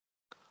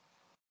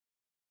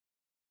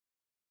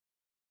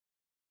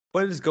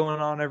What is going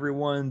on,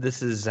 everyone?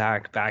 This is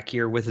Zach back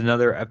here with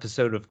another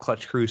episode of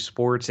Clutch Crew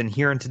Sports. And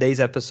here in today's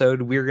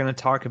episode, we're going to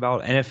talk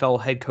about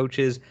NFL head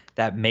coaches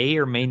that may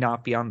or may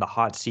not be on the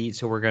hot seat.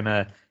 So we're going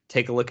to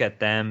take a look at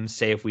them,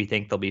 say if we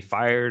think they'll be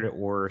fired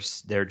or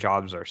their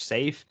jobs are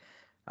safe.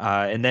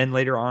 And then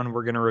later on,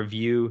 we're going to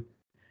review,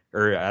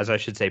 or as I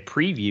should say,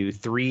 preview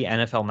three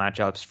NFL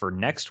matchups for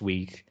next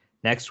week.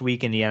 Next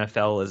week in the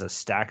NFL is a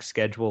stacked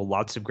schedule,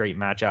 lots of great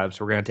matchups.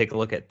 We're going to take a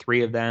look at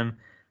three of them.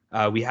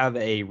 We have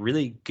a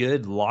really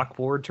good lock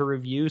board to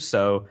review,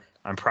 so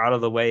I'm proud of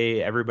the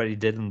way everybody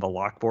did in the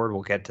lock board.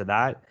 We'll get to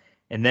that.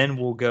 And then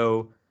we'll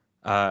go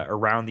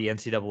around the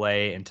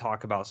NCAA and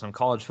talk about some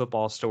college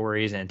football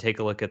stories and take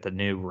a look at the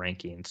new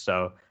rankings.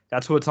 So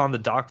that's what's on the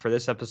dock for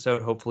this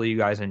episode. Hopefully, you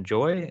guys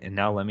enjoy. And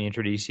now let me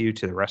introduce you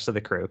to the rest of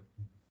the crew.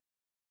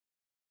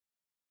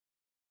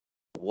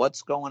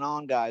 What's going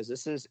on, guys?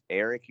 This is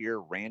Eric,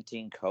 your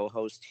ranting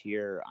co-host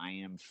here. I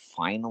am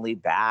finally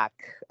back.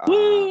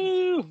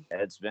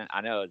 It's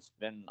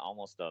been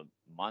almost a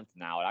month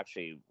now. It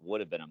actually would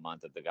have been a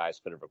month if the guys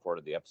could have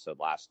recorded the episode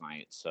last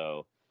night.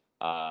 So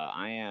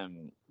I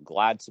am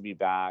glad to be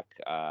back.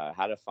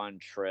 Had a fun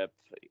trip.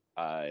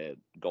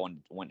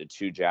 Went to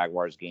two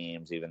Jaguars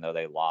games, even though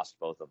they lost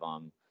both of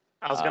them.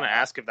 I was going to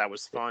ask if that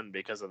was fun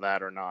because of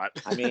that or not.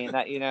 I mean,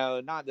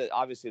 not that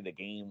obviously the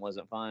game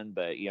wasn't fun,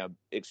 but,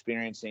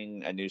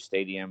 experiencing a new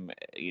stadium,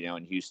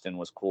 in Houston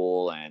was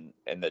cool. And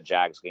in the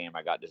Jags game,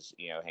 I got to,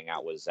 hang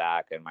out with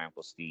Zach and my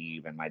Uncle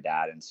Steve and my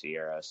dad and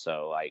Sierra.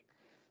 So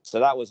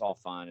that was all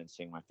fun and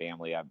seeing my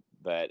family.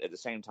 But at the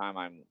same time,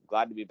 I'm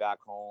glad to be back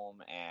home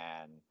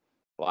and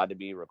glad to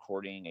be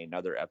recording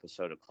another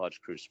episode of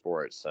Clutch Crew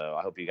Sports. So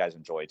I hope you guys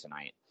enjoy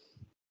tonight.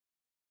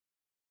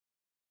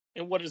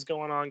 And what is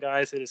going on,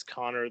 guys? It is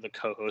Connor, the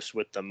co-host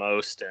with the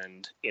most,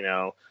 and,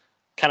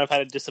 kind of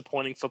had a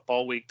disappointing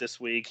football week this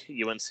week.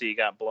 UNC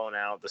got blown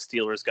out. The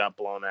Steelers got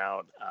blown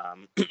out.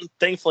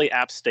 Thankfully,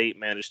 App State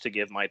managed to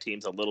give my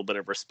teams a little bit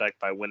of respect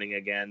by winning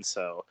again.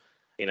 So,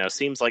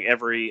 seems like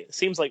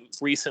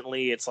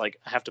recently it's like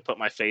I have to put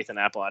my faith in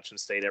Appalachian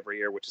State every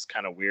year, which is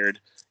kind of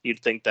weird. You'd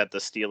think that the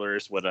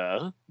Steelers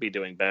would be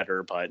doing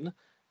better, but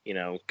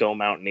go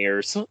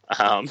Mountaineers.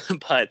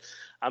 But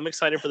I'm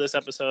excited for this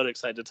episode.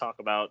 Excited to talk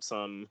about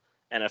some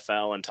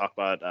NFL and talk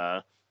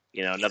about,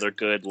 another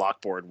good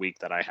lockboard week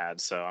that I had.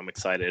 So I'm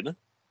excited.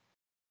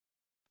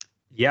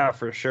 Yeah,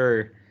 for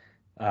sure.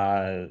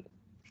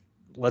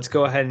 Let's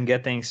go ahead and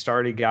get things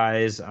started,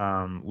 guys.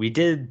 We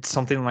did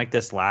something like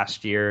this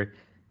last year.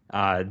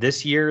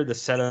 This year, the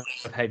set of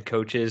head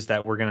coaches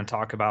that we're going to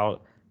talk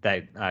about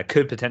that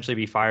could potentially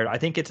be fired, I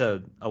think it's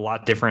a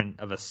lot different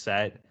of a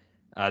set.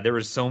 There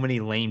was so many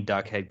lame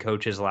duck head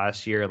coaches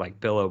last year, like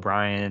Bill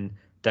O'Brien,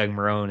 Doug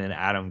Marrone, and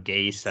Adam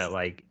Gase, that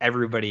like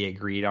everybody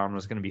agreed on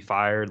was going to be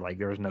fired. Like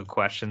there was no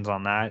questions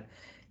on that.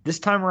 This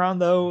time around,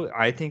 though,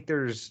 I think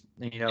there's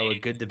a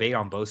good debate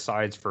on both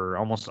sides for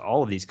almost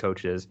all of these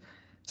coaches.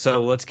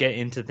 So let's get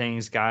into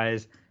things,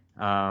 guys.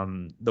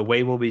 The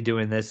way we'll be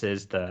doing this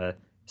is the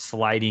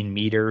sliding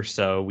meter.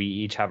 So we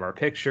each have our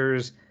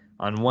pictures.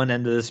 On one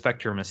end of the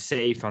spectrum is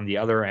safe. On the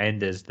other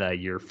end is the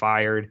you're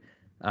fired.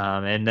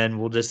 And then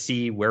we'll just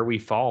see where we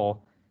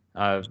fall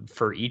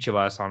for each of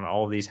us on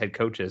all of these head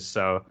coaches.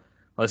 So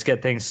let's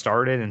get things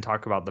started and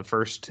talk about the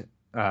first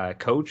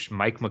coach,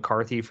 Mike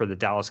McCarthy for the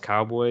Dallas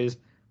Cowboys.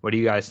 What do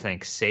you guys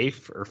think?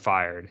 Safe or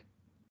fired?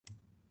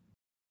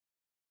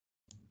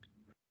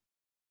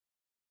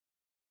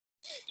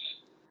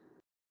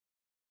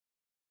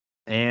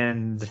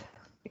 And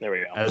there we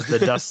go. As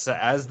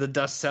the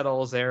dust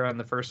settles there on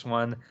the first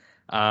one,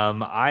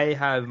 I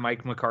have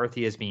Mike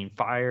McCarthy as being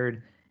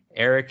fired.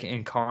 Eric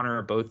and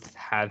Connor both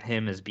have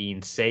him as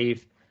being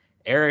safe.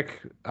 Eric,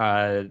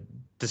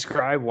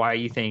 describe why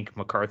you think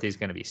McCarthy is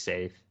going to be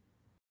safe.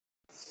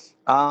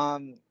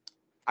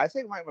 I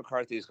think Mike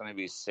McCarthy is going to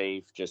be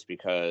safe just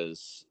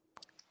because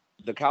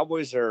the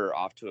Cowboys are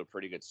off to a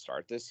pretty good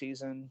start this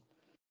season.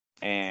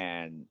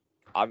 And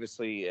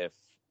obviously, if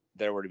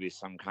there were to be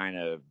some kind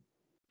of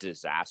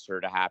disaster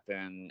to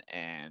happen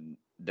and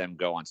them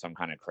go on some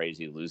kind of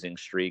crazy losing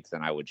streak,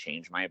 then I would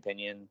change my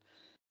opinion.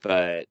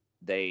 But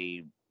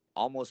they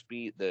almost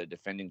beat the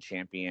defending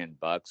champion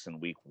Bucks in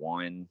week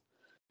 1.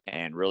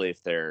 And really,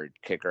 if their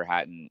kicker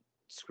hadn't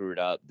screwed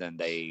up, then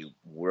they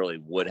really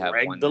would have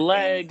won the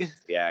leg. Game.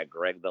 Yeah,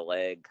 Greg the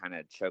leg kind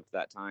of choked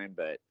that time.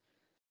 But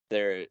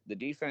the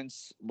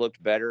defense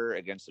looked better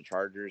against the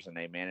Chargers, and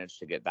they managed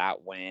to get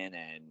that win.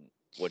 And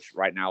which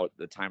right now, at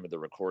the time of the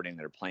recording,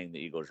 they're playing the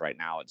Eagles right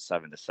now at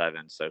 7-7.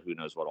 So who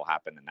knows what will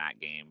happen in that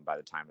game by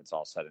the time it's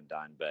all said and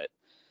done. But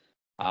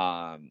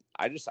I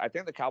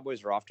think the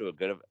Cowboys are off to a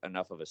good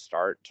enough of a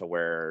start to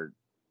where,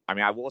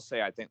 I will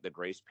say I think the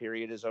grace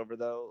period is over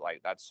though.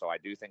 So I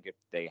do think if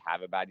they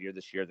have a bad year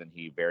this year, then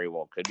he very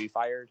well could be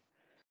fired.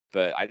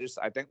 But I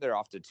think they're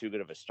off to too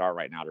good of a start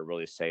right now to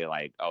really say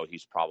oh,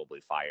 he's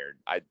probably fired.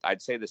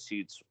 I'd say the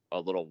seat's a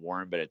little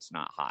warm, but it's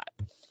not hot.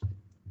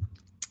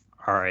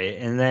 All right.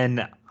 And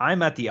then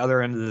I'm at the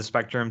other end of the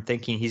spectrum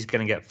thinking he's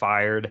going to get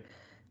fired,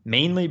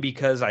 mainly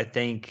because I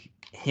think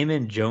him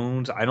and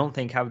Jones, I don't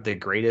think have the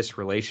greatest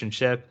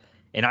relationship.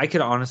 And I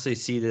could honestly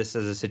see this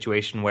as a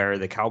situation where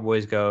the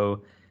Cowboys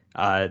go,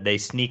 they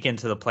sneak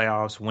into the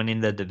playoffs,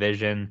 winning the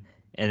division,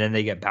 and then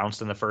they get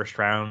bounced in the first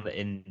round.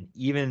 And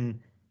even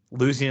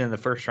losing in the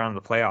first round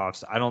of the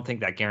playoffs, I don't think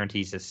that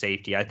guarantees his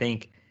safety. I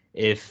think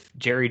if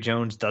Jerry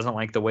Jones doesn't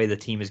like the way the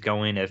team is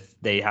going, if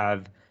they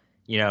have,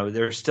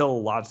 there's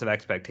still lots of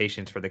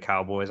expectations for the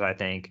Cowboys, I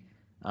think,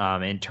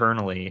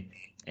 internally.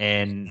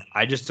 And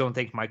I just don't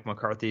think Mike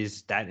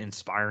McCarthy's that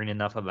inspiring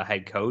enough of a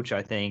head coach.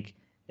 I think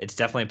it's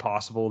definitely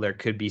possible there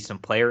could be some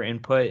player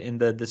input in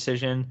the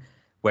decision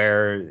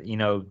where,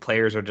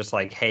 players are just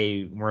like,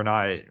 hey, we're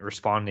not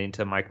responding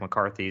to Mike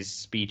McCarthy's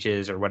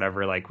speeches or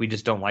whatever. Like, we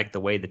just don't like the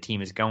way the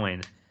team is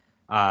going.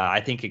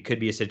 I think it could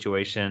be a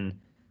situation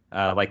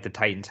like the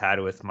Titans had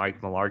with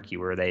Mike Mularkey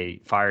where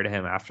they fired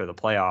him after the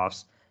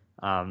playoffs.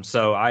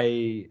 So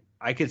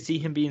I could see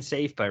him being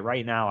safe, but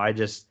right now I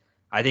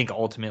think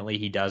ultimately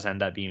he does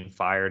end up being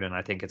fired, and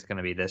I think it's going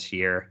to be this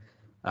year.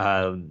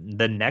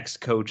 The next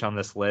coach on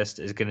this list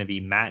is going to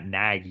be Matt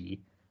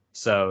Nagy.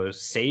 So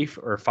safe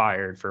or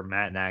fired for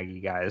Matt Nagy,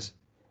 guys?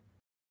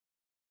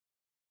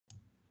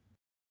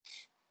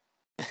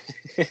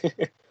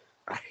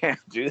 I can't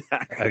do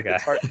that. Okay.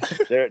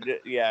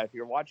 Yeah, if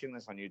you're watching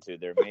this on YouTube,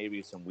 there may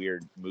be some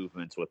weird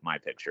movements with my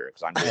picture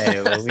because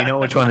well, we know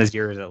which one is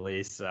yours at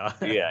least. So.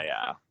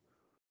 Yeah.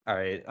 All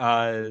right.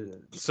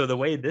 So the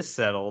way this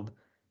settled,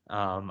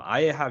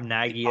 I have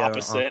Nagy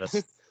opposite. On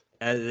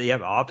this.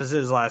 Opposite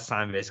as last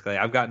time. Basically,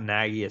 I've got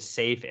Nagy as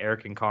safe.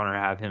 Eric and Connor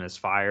have him as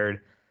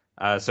fired.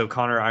 So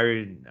Connor,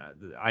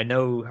 I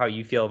know how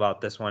you feel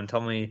about this one.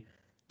 Tell me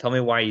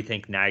why you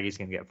think Nagy's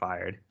gonna get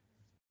fired.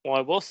 Well,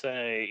 I will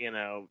say,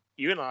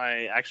 you and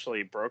I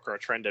actually broke our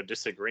trend of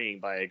disagreeing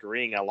by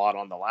agreeing a lot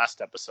on the last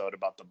episode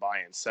about the buy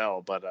and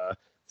sell, but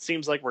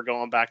seems like we're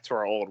going back to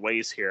our old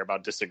ways here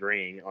about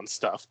disagreeing on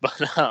stuff. But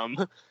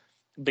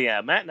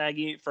yeah, Matt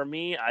Nagy, for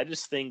me, I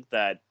just think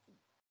that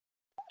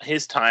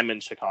his time in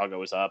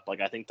Chicago is up.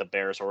 Like, I think the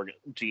Bears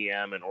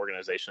GM and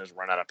organization has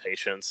run out of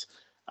patience.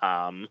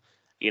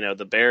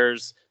 The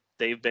Bears,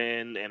 they've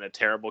been in a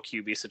terrible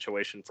QB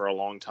situation for a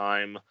long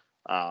time.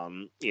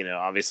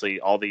 Obviously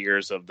all the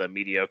years of the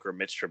mediocre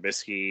Mitch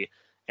Trubisky,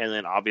 and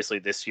then obviously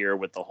this year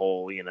with the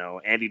whole,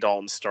 Andy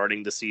Dalton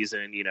starting the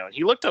season,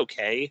 he looked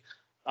okay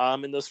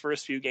in those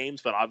first few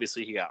games, but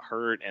obviously he got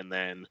hurt, and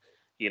then,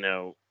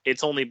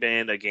 it's only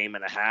been a game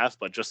and a half,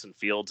 but Justin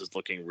Fields is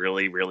looking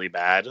really, really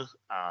bad,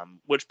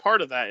 which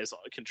part of that is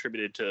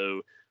contributed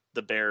to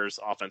the Bears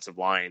offensive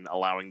line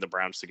allowing the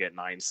Browns to get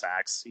 9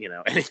 sacks.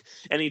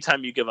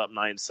 Anytime you give up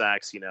 9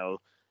 sacks,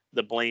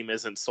 the blame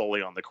isn't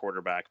solely on the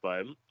quarterback,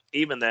 but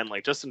even then,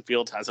 like, Justin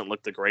Fields hasn't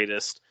looked the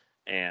greatest.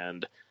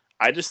 And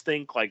I just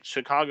think, like,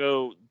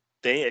 Chicago,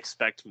 they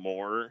expect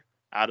more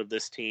out of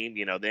this team.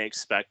 They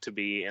expect to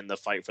be in the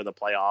fight for the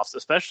playoffs,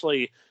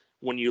 especially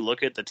when you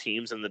look at the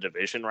teams in the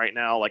division right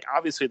now. Like,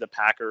 obviously the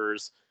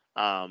Packers,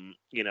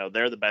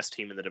 they're the best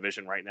team in the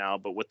division right now,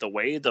 but with the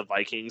way the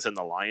Vikings and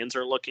the Lions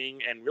are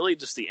looking, and really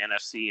just the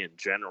NFC in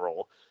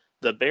general,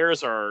 the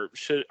Bears are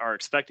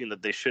expecting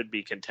that they should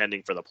be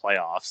contending for the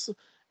playoffs.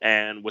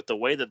 And with the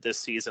way that this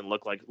season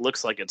looks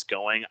like it's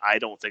going, I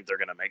don't think they're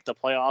going to make the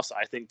playoffs.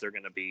 I think they're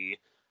going to be,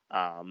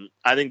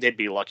 I think they'd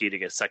be lucky to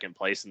get second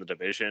place in the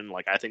division.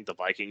 Like, I think the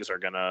Vikings are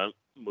going to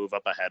move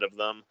up ahead of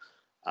them.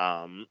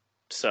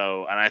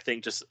 And I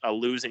think just a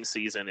losing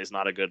season is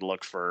not a good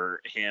look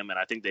for him. And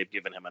I think they've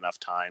given him enough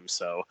time.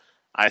 So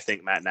I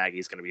think Matt Nagy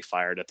is going to be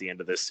fired at the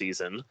end of this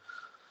season.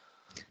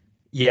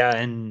 Yeah.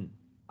 And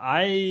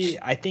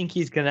I think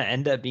he's going to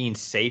end up being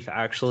safe,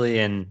 actually.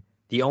 And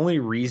the only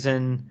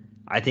reason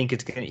I think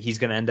he's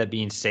going to end up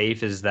being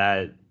safe is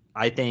that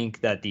I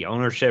think that the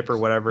ownership or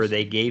whatever,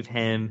 they gave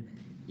him,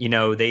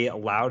 they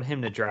allowed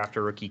him to draft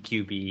a rookie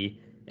QB,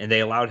 and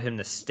they allowed him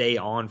to stay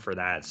on for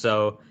that.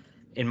 So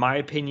in my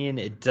opinion,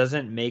 it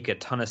doesn't make a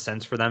ton of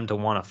sense for them to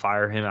want to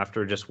fire him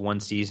after just one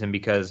season,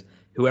 because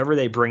whoever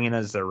they bring in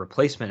as their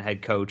replacement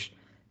head coach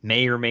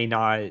may or may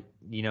not,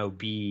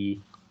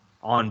 be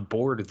on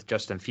board with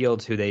Justin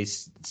Fields, who they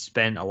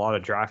spent a lot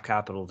of draft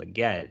capital to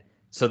get.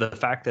 So the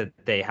fact that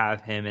they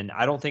have him, and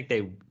I don't think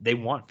they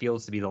want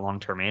Fields to be the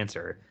long-term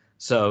answer.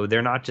 So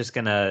they're not just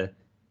going to,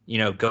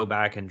 go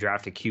back and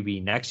draft a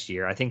QB next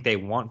year. I think they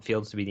want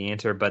Fields to be the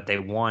answer, but they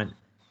want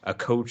a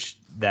coach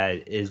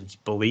that is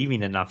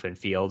believing enough in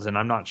Fields. And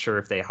I'm not sure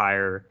if they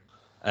hire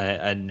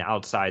an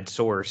outside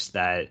source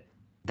that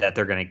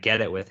they're going to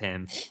get it with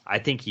him. I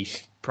think he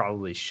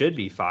probably should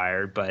be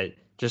fired, but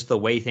just the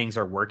way things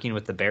are working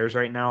with the Bears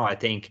right now, I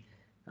think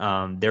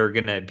they're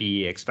going to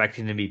be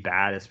expecting to be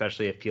bad,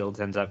 especially if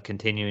Fields ends up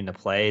continuing to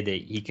play,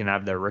 that he can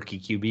have the rookie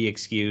QB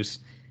excuse.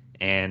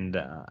 And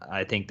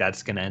I think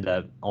that's going to end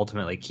up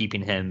ultimately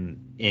keeping him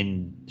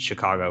in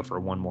Chicago for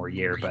one more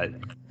year. But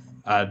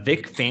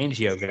Vic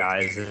Fangio,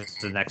 guys, is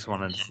the next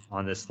one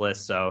on this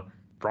list. So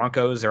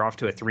Broncos are off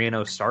to a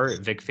 3-0 start.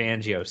 Vic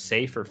Fangio,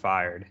 safe or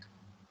fired?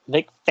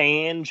 Vic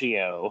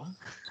Fangio.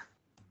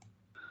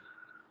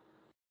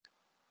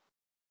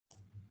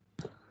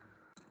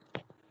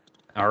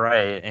 All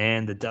right,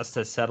 and the dust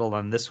has settled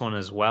on this one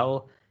as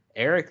well.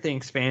 Eric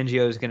thinks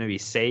Fangio is going to be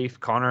safe.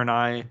 Connor and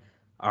I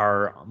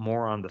are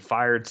more on the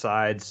fired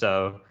side.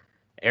 So,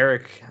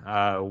 Eric,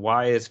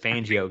 why is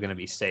Fangio going to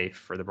be safe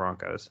for the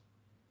Broncos?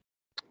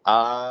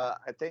 I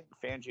think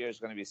Fangio is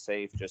going to be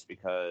safe just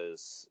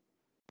because,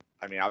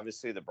 I mean,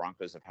 obviously the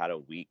Broncos have had a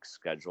weak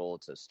schedule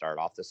to start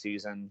off the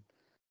season,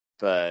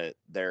 but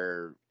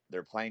they're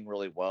playing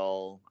really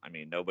well. I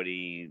mean,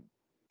 nobody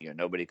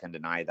can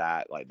deny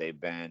that. Like, they've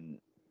been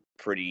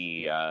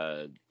pretty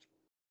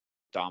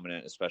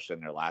dominant, especially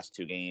in their last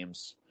two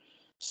games.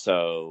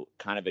 So,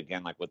 kind of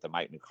again, like with the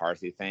Mike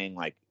McCarthy thing,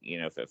 like,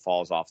 if it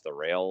falls off the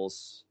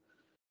rails,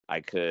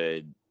 I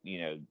could,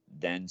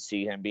 then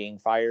see him being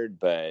fired.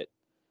 But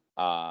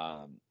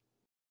I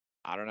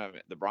don't know.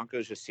 The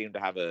Broncos just seem to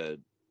have a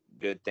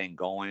good thing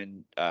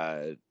going.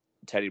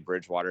 Teddy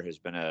Bridgewater has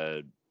been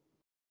a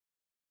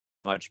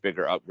much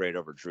bigger upgrade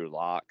over Drew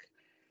Lock.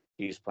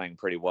 He's playing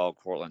pretty well.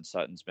 Cortland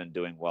Sutton's been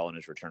doing well in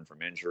his return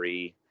from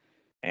injury.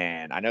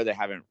 And I know they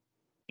haven't,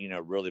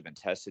 really been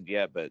tested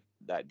yet, but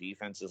that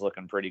defense is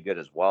looking pretty good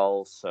as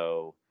well.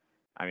 So,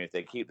 I mean, if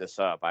they keep this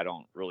up, I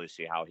don't really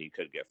see how he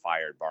could get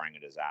fired barring a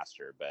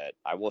disaster. But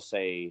I will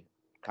say,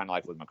 kind of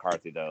like with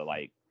McCarthy, though,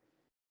 like,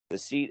 the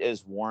seat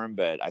is warm,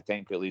 but I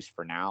think at least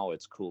for now,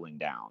 it's cooling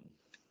down.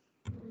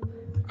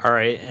 All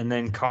right, and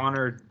then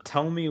Connor,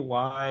 tell me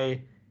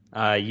why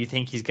you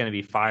think he's going to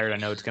be fired. I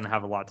know it's going to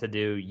have a lot to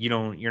do.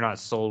 You're not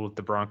sold with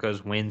the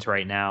Broncos' wins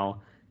right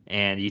now,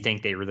 and you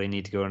think they really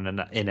need to go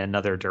in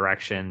another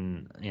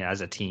direction,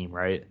 as a team,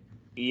 right?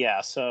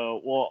 Yeah.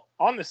 So, well,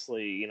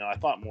 honestly, I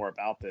thought more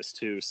about this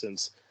too,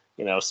 since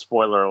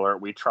spoiler alert,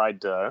 we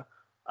tried to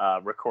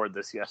record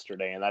this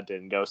yesterday, and that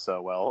didn't go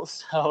so well.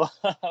 So,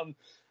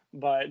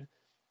 but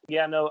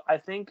yeah, no, I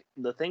think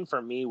the thing for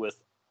me with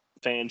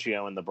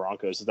Fangio and the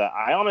Broncos is that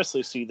I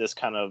honestly see this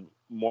kind of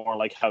more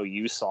like how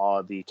you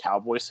saw the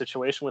Cowboys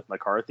situation with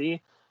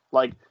McCarthy.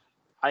 Like,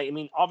 I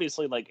mean,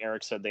 obviously, like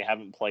Eric said, they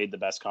haven't played the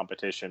best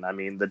competition. I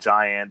mean, the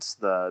Giants,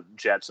 the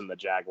Jets, and the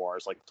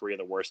Jaguars, like three of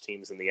the worst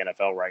teams in the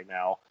NFL right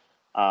now.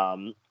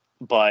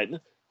 But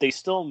they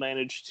still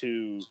managed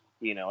to,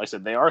 like I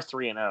said, they are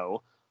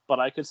 3-0. But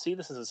I could see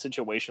this as a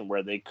situation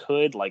where they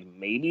could, like,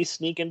 maybe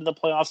sneak into the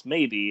playoffs.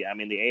 Maybe. I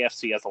mean, the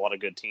AFC has a lot of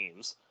good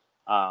teams.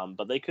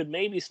 But they could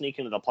maybe sneak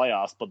into the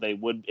playoffs. But they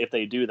would, if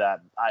they do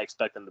that, I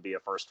expect them to be a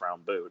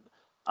first-round boot.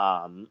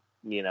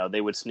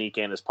 They would sneak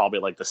in as probably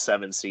like the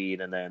 7 seed,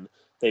 and then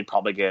they'd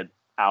probably get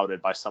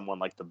outed by someone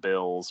like the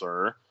Bills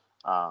or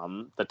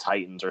the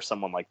Titans or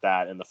someone like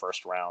that in the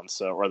first round.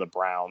 So, or the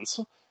Browns.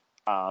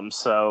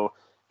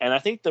 And I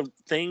think the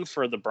thing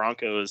for the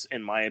Broncos,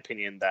 in my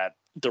opinion, that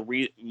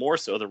more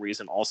so the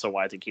reason also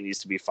why I think he needs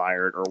to be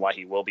fired or why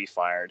he will be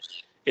fired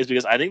is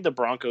because I think the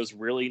Broncos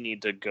really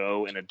need to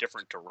go in a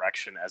different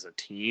direction as a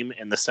team,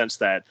 in the sense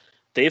that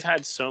they've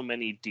had so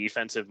many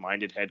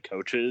defensive-minded head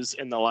coaches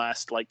in the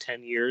last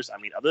 10 years. I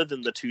mean, other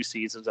than the 2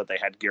 seasons that they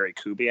had Gary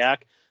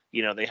Kubiak,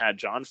 they had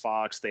John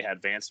Fox, they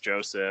had Vance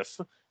Joseph,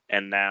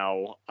 and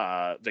now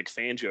Vic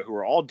Fangio, who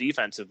are all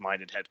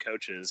defensive-minded head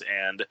coaches.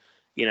 And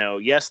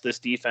yes, this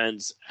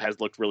defense has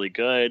looked really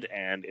good,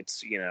 and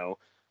it's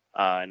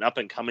an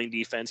up-and-coming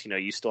defense.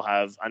 You still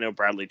have, I know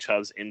Bradley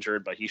Chubb's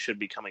injured, but he should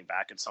be coming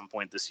back at some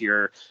point this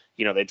year.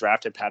 They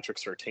drafted Patrick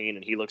Surtain,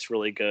 and he looks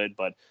really good.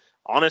 But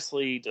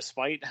honestly,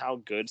 despite how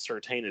good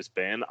Surtain has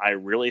been, I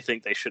really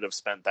think they should have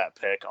spent that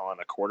pick on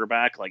a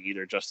quarterback like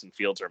either Justin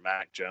Fields or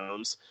Mac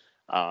Jones.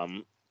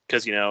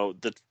 Because,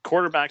 the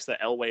quarterbacks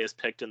that Elway has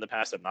picked in the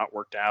past have not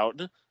worked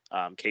out.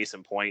 Case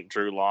in point,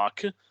 Drew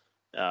Lock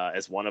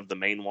as one of the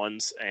main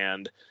ones.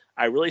 And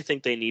I really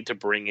think they need to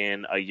bring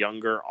in a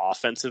younger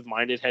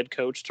offensive-minded head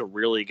coach to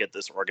really get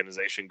this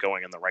organization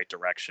going in the right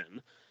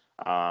direction.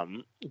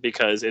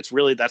 Because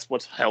that's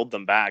what's held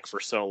them back for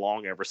so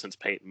long, ever since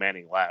Peyton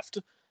Manning left.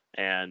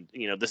 And,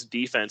 this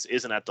defense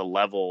isn't at the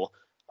level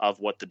of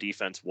what the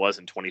defense was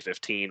in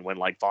 2015, when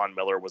Von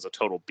Miller was a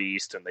total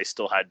beast, and they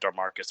still had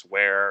DeMarcus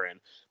Ware, and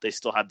they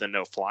still had the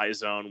no-fly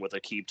zone with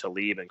Aqib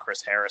Talib and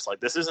Chris Harris.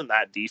 This isn't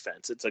that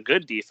defense. It's a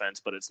good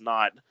defense, but it's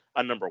not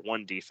a number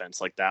one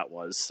defense like that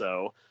was.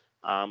 So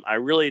I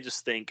really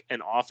just think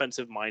an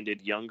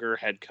offensive-minded, younger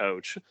head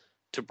coach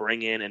to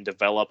bring in and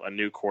develop a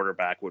new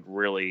quarterback would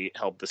really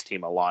help this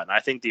team a lot. And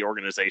I think the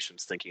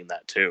organization's thinking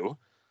that too.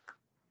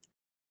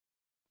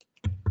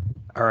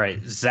 All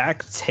right,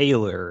 Zach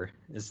Taylor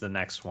is the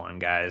next one,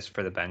 guys,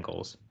 for the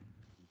Bengals.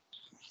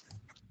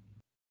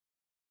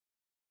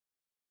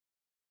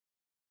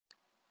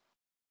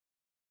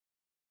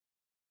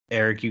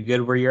 Eric, you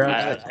good where you're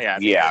at?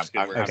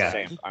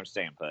 I'm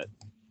staying put.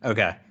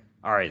 Okay.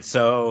 All right.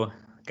 So,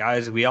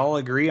 guys, we all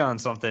agree on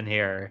something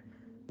here.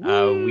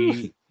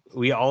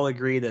 We all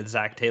agree that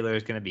Zach Taylor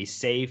is going to be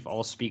safe.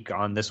 I'll speak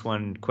on this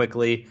one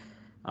quickly.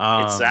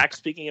 It's Zach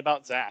speaking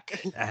about Zach.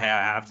 I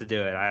have to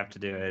do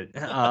it.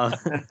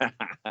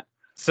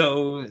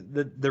 So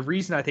the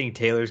reason I think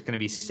Taylor's going to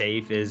be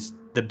safe is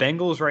the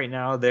Bengals right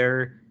now,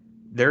 they're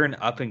an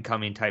up and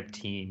coming type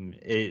team.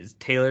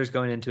 Taylor's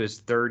going into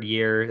his 3rd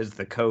year as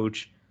the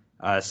coach,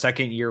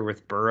 2nd year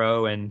with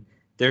Burrow, and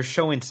they're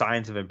showing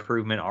signs of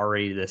improvement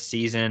already this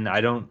season.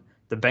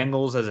 The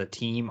Bengals as a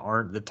team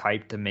aren't the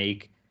type to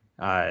make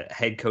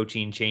head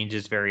coaching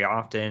changes very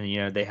often. You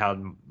know, they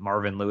had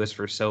Marvin Lewis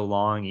for so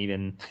long,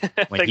 even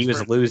when he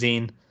was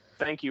losing.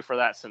 Thank you for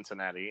that,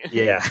 Cincinnati.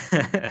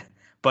 Yeah.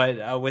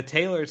 But with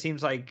Taylor, it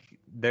seems like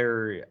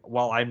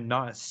while I'm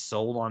not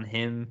sold on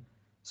him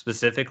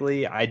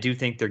specifically, I do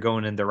think they're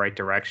going in the right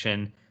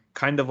direction.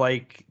 Kind of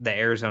like the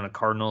Arizona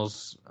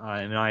Cardinals,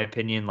 in my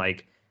opinion.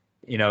 Like,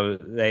 you know,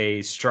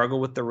 they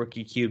struggle with the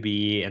rookie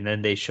QB, and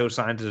then they show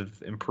signs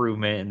of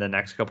improvement in the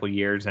next couple of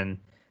years, and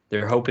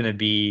they're hoping to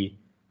be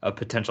a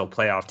potential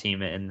playoff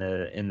team in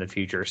the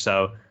future.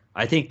 So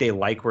I think they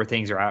like where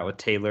things are at with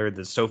Taylor.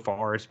 That so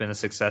far it's been a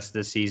success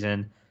this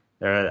season.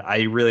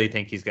 I really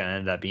think he's going to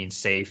end up being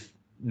safe,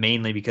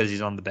 mainly because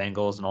he's on the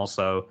Bengals, and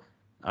also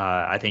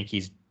I think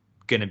he's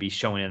going to be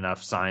showing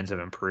enough signs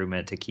of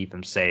improvement to keep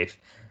him safe.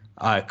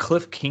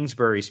 Cliff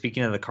Kingsbury,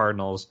 speaking of the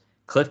Cardinals,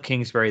 Cliff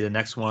Kingsbury, the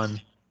next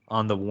one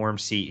on the warm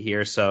seat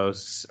here. So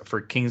for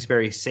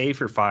Kingsbury,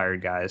 safe or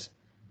fired, guys?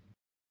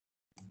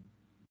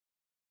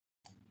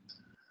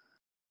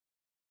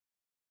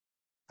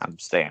 I'm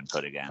staying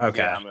put again.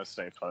 Okay. Yeah, I'm going to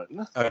stay put.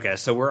 Okay,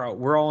 so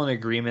we're all in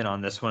agreement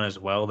on this one as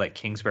well that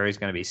Kingsbury is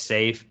going to be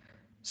safe.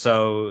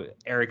 So,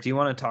 Eric, do you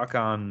want to talk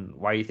on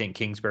why you think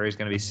Kingsbury is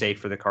going to be safe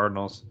for the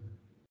Cardinals?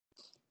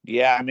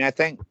 Yeah, I mean, I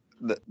think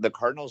the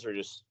Cardinals are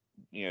just,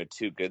 you know,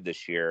 too good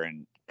this year,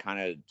 and kind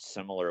of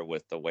similar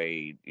with the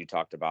way you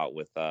talked about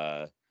with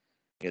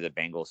you know, the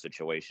Bengals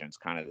situation. It's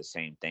kind of the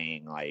same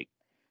thing. Like,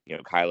 you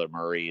know, Kyler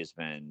Murray has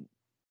been,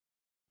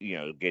 you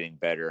know, getting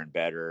better and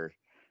better,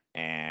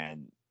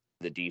 and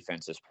the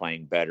defense is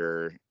playing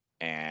better,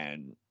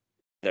 and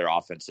their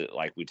offense,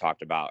 like we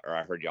talked about, or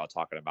I heard y'all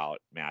talking about.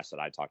 Man, I said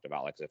I talked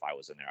about, like, if I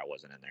was in there, I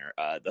wasn't in there.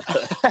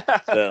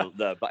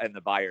 In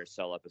the buy or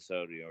sell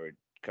episode, you know, we're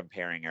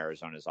comparing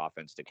Arizona's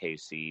offense to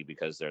KC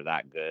because they're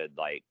that good.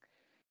 Like,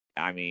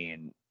 I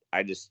mean,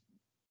 I just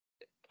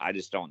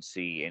don't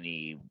see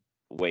any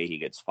way he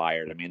gets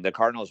fired. I mean, the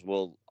Cardinals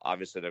will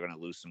obviously, they're going to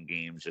lose some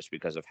games just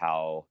because of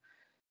how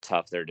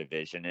tough their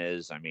division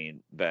is. I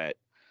mean, but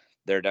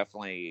they're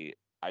definitely.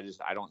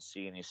 I don't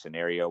see any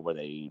scenario where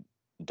they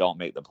don't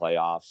make the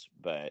playoffs.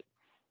 But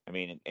I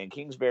mean, and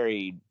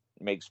Kingsbury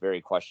makes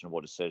very questionable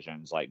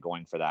decisions, like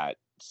going for that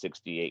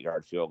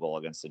 68-yard field goal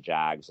against the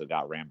Jags that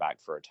got ran back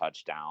for a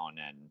touchdown.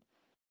 And,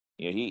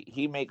 you know,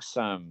 he makes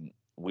some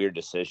weird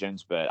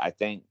decisions, but I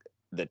think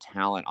the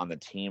talent on the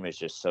team is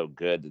just so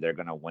good that they're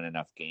going to win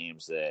enough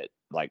games that,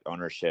 like,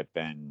 ownership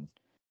and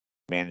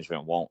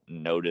management won't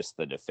notice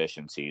the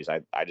deficiencies.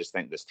 I just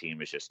think this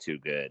team is just too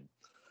good.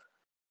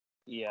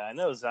 Yeah, I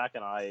know Zach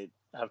and I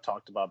have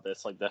talked about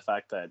this, like the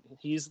fact that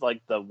he's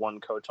like the one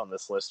coach on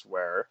this list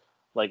where,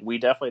 like, we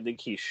definitely think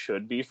he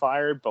should be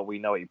fired, but we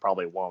know he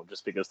probably won't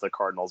just because the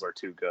Cardinals are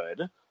too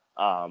good.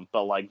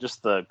 But like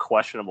just the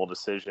questionable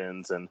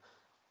decisions and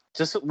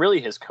just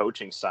really his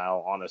coaching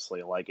style,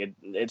 honestly, like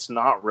it's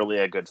not really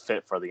a good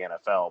fit for the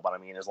NFL. But I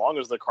mean, as long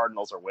as the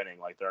Cardinals are winning,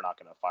 like, they're not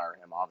going to fire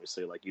him.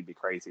 Obviously, like, you'd be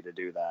crazy to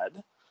do that.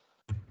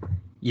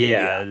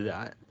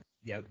 Yeah.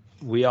 Yep.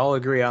 We all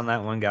agree on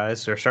that one,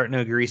 guys. So we're starting to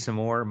agree some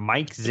more.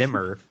 Mike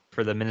Zimmer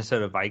for the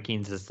Minnesota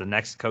Vikings is the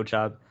next coach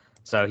up.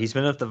 So he's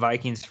been with the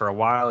Vikings for a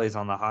while. He's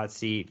on the hot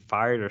seat.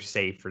 Fired or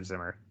safe for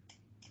Zimmer?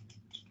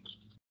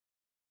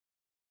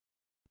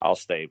 I'll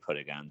stay put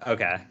again.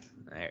 Okay.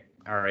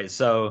 All right.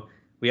 So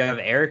we have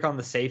Eric on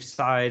the safe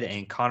side,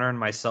 and Connor and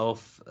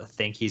myself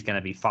think he's going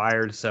to be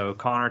fired. So,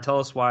 Connor, tell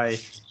us why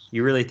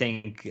you really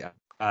think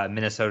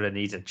Minnesota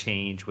needs a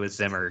change with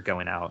Zimmer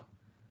going out.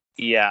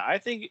 Yeah, I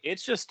think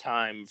it's just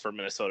time for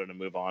Minnesota to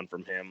move on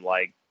from him.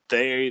 Like,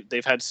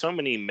 they've had so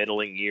many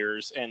middling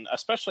years, and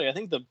especially I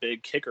think the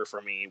big kicker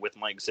for me with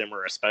Mike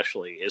Zimmer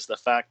especially is the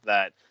fact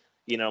that,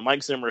 you know,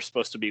 Mike Zimmer is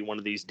supposed to be one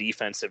of these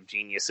defensive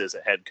geniuses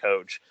at head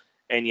coach,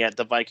 and yet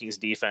the Vikings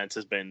defense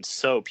has been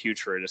so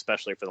putrid,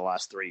 especially for the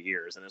last 3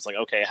 years. And it's like,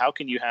 okay, how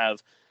can you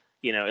have,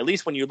 you know, at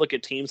least when you look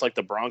at teams like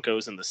the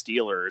Broncos and the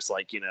Steelers,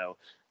 like, you know,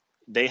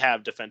 they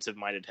have defensive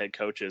minded head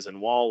coaches,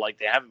 and while like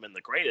they haven't been the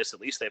greatest,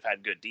 at least they've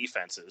had good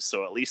defenses,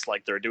 so at least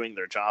like they're doing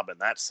their job in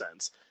that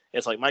sense.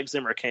 It's like Mike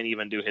Zimmer can't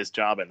even do his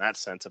job in that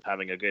sense of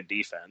having a good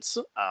defense.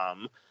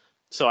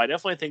 So I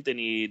definitely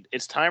think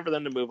it's time for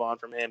them to move on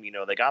from him. You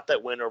know, they got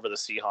that win over the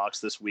Seahawks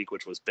this week,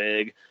 which was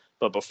big,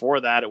 but before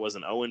that it was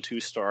an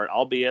 0-2 start,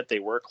 albeit they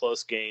were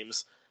close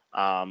games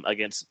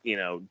against, you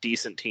know,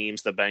 decent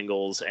teams, the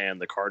Bengals and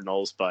the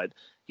Cardinals, but,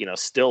 you know,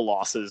 still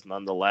losses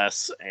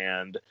nonetheless.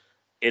 And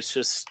it's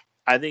just,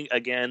 I think,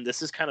 again,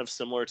 this is kind of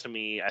similar to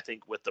me, I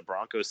think, with the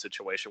Broncos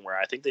situation, where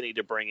I think they need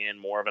to bring in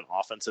more of an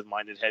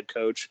offensive-minded head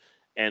coach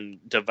and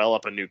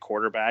develop a new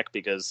quarterback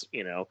because,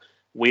 you know,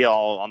 we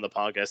all on the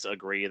podcast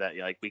agree that,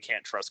 like, we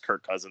can't trust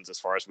Kirk Cousins as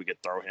far as we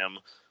could throw him.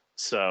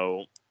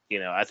 So, you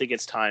know, I think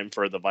it's time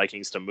for the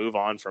Vikings to move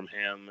on from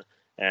him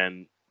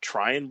and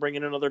try and bring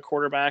in another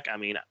quarterback. I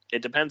mean,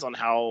 it depends on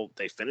how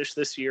they finish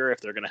this year,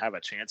 if they're going to have a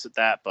chance at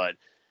that, but,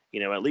 you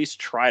know, at least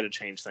try to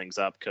change things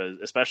up, because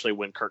especially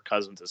when Kirk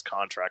Cousins'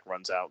 contract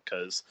runs out,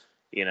 because,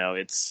 you know,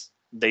 it's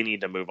they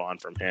need to move on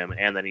from him,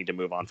 and they need to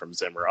move on from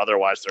Zimmer.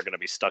 Otherwise, they're going to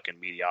be stuck in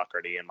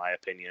mediocrity, in my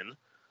opinion.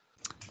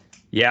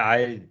 Yeah,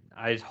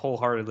 I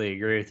wholeheartedly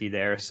agree with you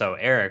there. So,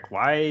 Eric,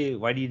 why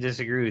do you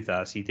disagree with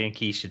us? You think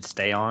he should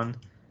stay on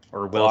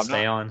or Well, will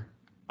stay on?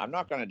 I'm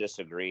not going to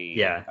disagree.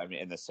 Yeah. I mean,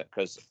 in the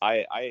because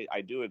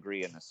I do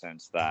agree in the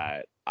sense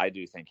that I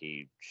do think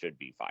he should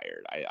be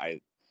fired.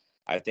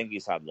 I think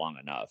he's had long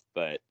enough,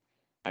 but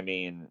I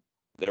mean,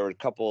 there were a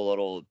couple of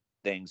little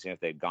things. If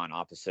they'd gone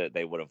opposite,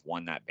 they would have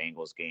won that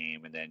Bengals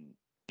game. And then,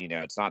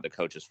 it's not the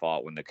coach's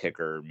fault when the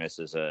kicker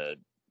misses a,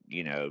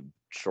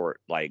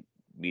 short, like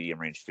medium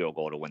range field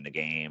goal to win the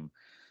game.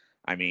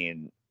 I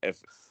mean,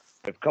 if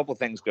a couple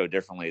things go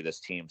differently, this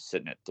team's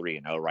sitting at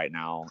 3-0 right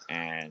now.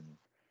 And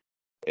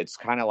it's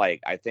kind of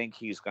like, I think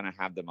he's going to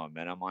have the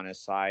momentum on his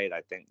side.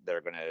 I think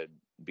they're going to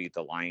beat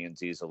the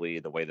Lions easily.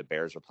 The way the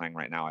Bears are playing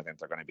right now, I think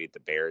they're going to beat the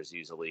Bears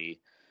easily.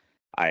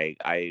 I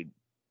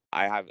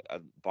have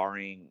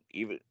barring,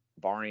 a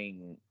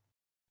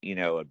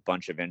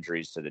bunch of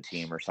injuries to the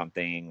team or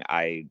something,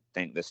 I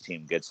think this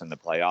team gets in the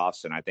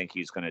playoffs, and I think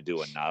he's going to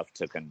do enough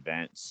to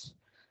convince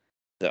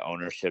the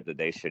ownership that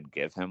they should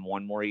give him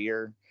one more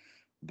year.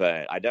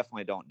 But I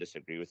definitely don't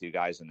disagree with you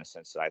guys in the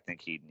sense that I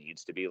think he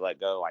needs to be let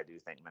go. I do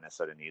think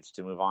Minnesota needs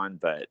to move on,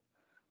 but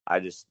I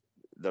just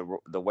the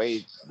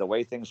way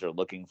things are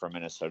looking for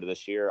Minnesota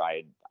this year,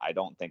 I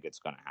don't think it's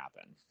going to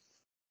happen.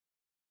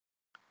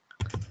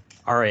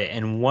 All right,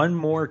 and one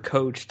more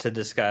coach to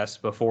discuss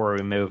before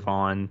we move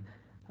on.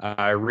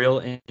 A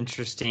real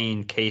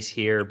interesting case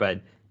here,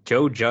 but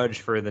Joe Judge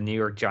for the New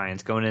York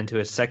Giants going into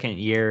his second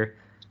year.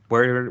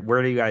 Where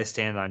do you guys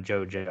stand on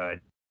Joe Judge?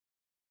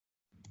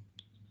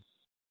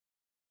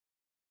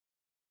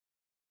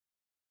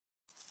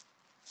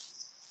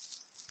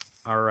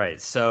 All right,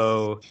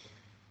 so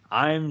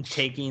I'm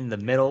taking the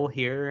middle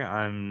here.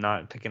 I'm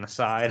not picking a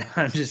side.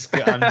 I'm just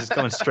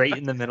going straight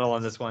in the middle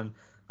on this one.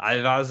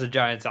 If I was the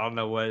Giants, I don't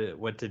know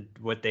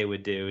what they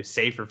would do.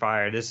 Safe or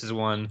fire. This is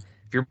one.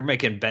 If you're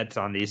making bets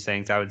on these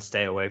things, I would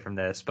stay away from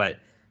this. But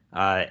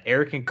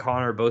Eric and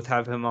Connor both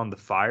have him on the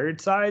fired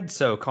side.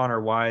 So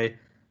Connor, why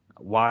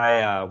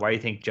do you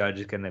think Judge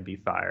is going to be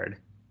fired?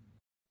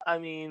 I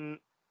mean,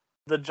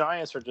 the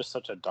Giants are just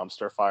such a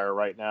dumpster fire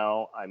right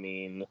now. I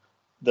mean,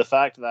 the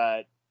fact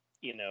that,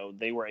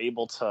 they were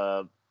able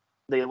to,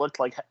 they looked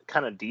like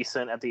kind of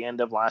decent at the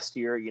end of last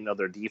year.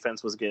 Their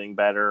defense was getting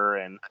better,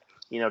 and,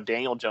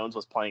 Daniel Jones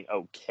was playing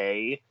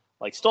okay.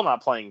 Like, still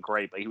not playing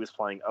great, but he was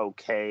playing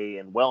okay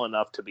and well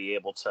enough to be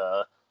able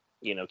to,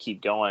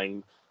 keep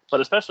going.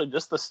 But especially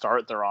just the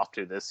start they're off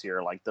to this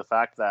year, like the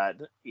fact that,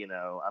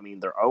 I mean,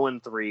 they're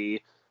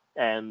 0-3.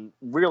 And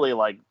really,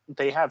 like,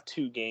 they have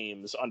 2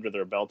 games under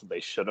their belt that they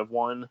should have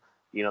won.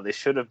 They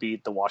should have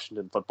beat the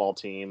Washington football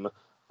team.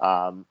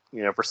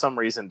 For some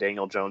reason,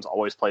 Daniel Jones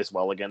always plays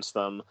well against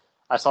them.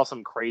 I saw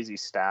some crazy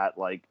stat,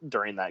 like,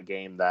 during that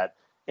game that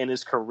in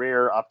his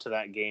career up to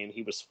that game,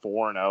 he was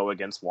 4-0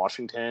 against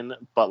Washington,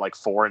 but like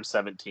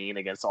 4-17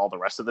 against all the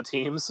rest of the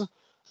teams.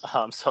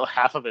 So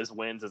half of his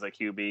wins as a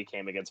QB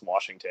came against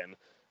Washington.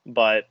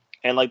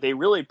 And like they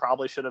really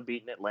probably should have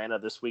beaten Atlanta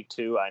this week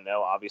too. I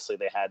know obviously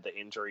they had the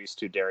injuries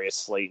to Darius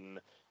Slayton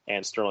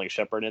and Sterling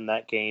Shepard in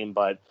that game,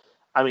 but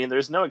I mean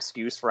there's no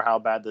excuse for how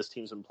bad this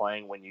team's been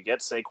playing. When you get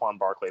Saquon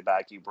Barkley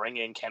back, you bring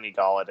in Kenny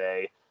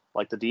Golladay,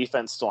 like the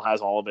defense still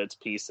has all of its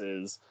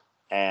pieces,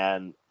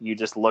 and you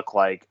just look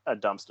like a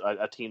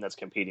team that's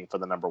competing for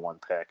the number 1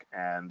 pick.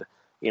 And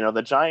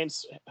the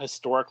Giants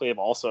historically have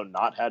also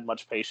not had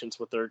much patience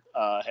with their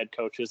head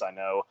coaches. I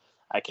know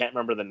I can't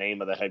remember the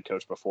name of the head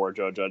coach before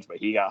Joe Judge, but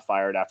he got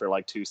fired after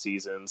like 2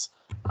 seasons.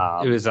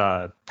 It was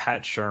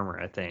Pat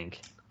Shurmur, I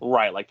think.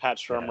 Right, like Pat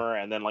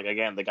Shurmur, and then like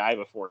again the guy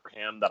before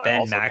him that I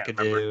also can't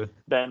remember.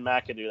 Ben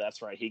McAdoo,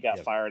 that's right. He got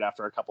fired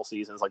after a couple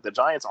seasons. Like the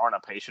Giants aren't a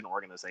patient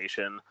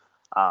organization.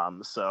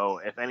 So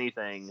if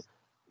anything,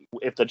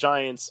 if the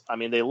Giants, I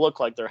mean, they look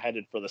like they're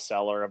headed for the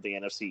cellar of the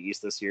NFC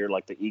East this year.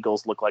 Like the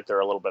Eagles look like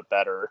they're a little bit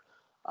better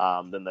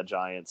than the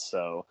Giants.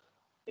 So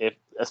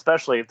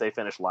especially if they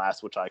finish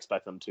last, which I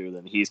expect them to,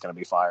 then he's going to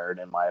be fired,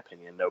 in my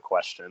opinion, no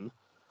question.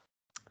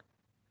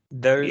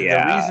 The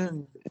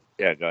reason,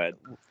 go ahead.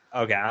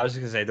 Okay, I was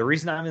just gonna say the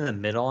reason I'm in the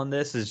middle on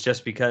this is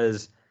just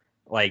because,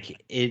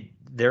 like,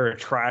 they're a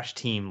trash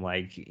team.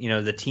 Like,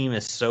 the team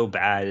is so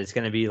bad. It's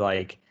gonna be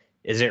like,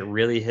 is it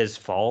really his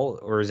fault,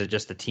 or is it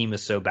just the team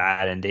is so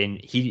bad? And then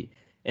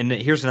and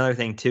here's another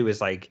thing too is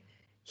like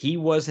he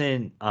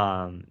wasn't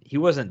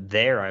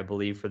there, I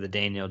believe, for the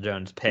Daniel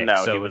Jones pick.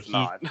 No, so he was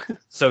not.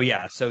 so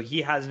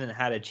he hasn't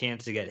had a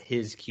chance to get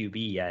his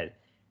QB yet,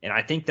 and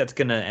I think that's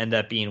gonna end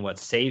up being what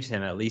saves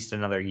him at least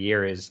another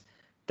year is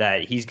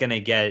that he's going to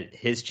get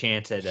his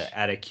chance at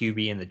a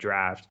QB in the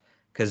draft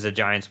because the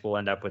Giants will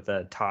end up with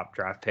a top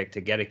draft pick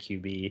to get a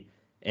QB,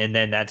 and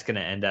then that's going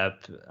to end up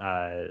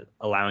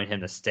allowing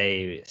him to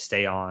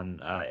stay on.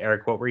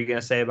 Eric, what were you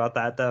going to say about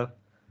that, though?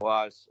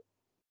 Well,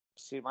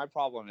 see, my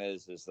problem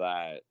is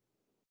that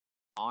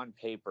on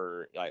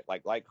paper,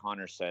 like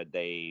Connor said,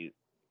 they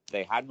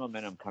had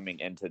momentum coming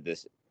into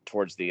this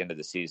towards the end of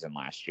the season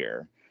last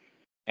year,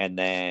 and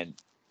then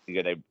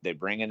they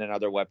bring in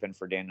another weapon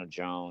for Daniel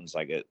Jones.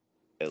 Like it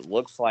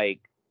looks like.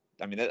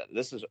 I mean,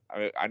 this is.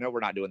 I know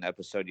we're not doing the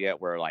episode yet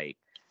where like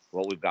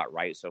what we've got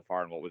right so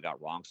far and what we've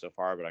got wrong so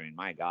far. But I mean,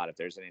 my God, if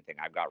there's anything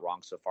I've got wrong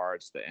so far,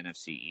 it's the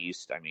NFC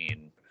East. I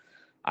mean,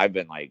 I've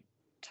been like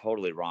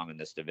totally wrong in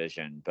this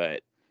division,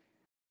 but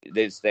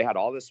they had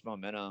all this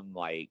momentum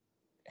like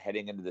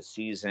heading into the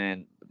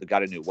season. They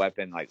got a new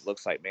weapon. Like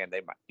looks like, man,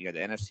 the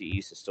NFC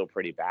East is still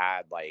pretty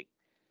bad. Like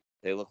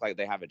they look like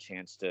they have a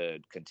chance to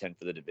contend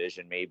for the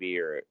division maybe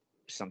or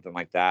something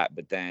like that.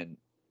 But then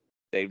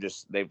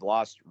they've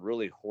lost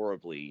really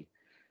horribly.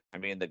 I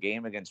mean, the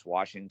game against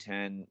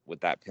Washington with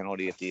that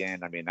penalty at the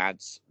end, I mean,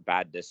 that's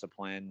bad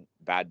discipline.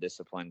 Bad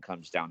discipline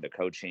comes down to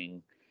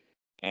coaching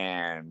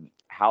and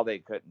how they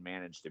couldn't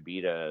manage to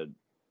beat a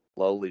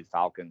lowly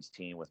Falcons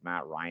team with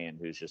Matt Ryan,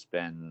 who's just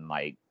been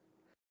like,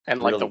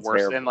 and like really the worst,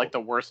 terrible. And like the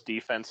worst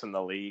defense in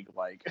the league.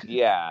 Like,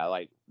 yeah,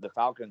 like the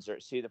Falcons are.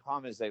 See, the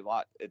problem is they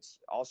lost. It's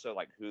also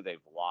like who they've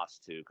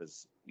lost to,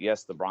 because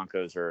yes, the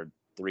Broncos are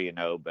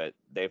 3-0, but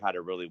they've had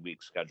a really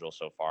weak schedule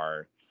so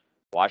far.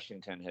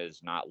 Washington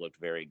has not looked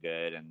very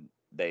good, and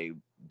they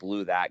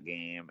blew that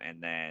game.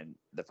 And then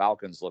the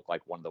Falcons look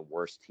like one of the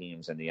worst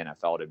teams in the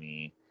NFL to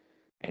me,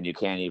 and you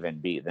can't even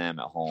beat them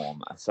at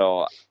home.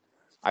 So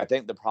I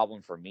think the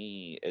problem for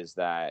me is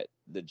that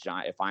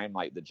if I'm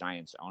like the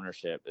Giants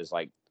ownership is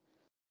like,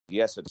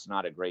 yes, it's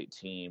not a great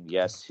team.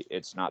 Yes,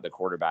 it's not the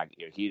quarterback.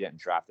 He didn't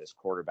draft this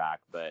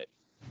quarterback, but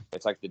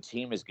it's like the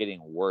team is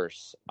getting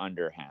worse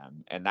under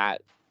him, and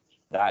that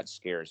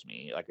scares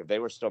me. Like if they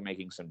were still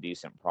making some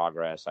decent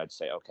progress, I'd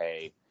say,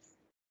 okay,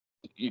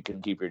 you can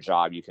keep your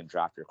job, you can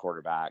draft your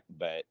quarterback.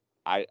 But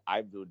I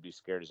would be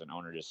scared as an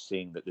owner just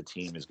seeing that the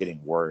team is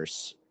getting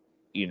worse.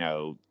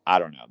 I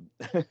don't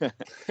know.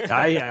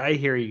 I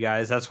hear you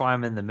guys. That's why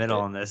I'm in the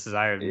middle on this.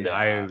 I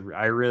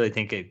really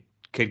think it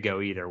could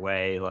go either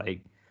way.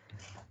 Like,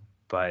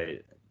 but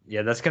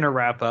yeah, that's gonna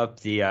wrap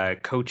up the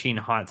coaching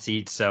hot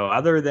seat. So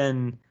other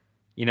than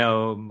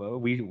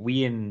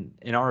we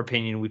in our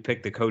opinion, we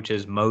picked the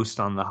coaches most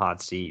on the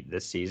hot seat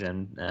this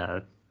season.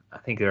 I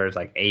think there's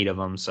like 8 of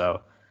them.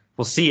 So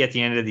we'll see at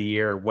the end of the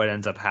year what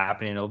ends up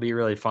happening. It'll be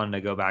really fun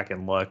to go back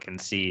and look and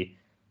see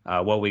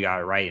what we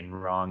got right and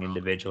wrong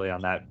individually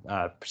on that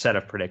set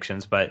of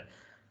predictions. But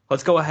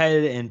let's go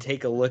ahead and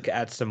take a look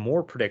at some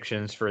more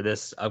predictions for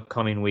this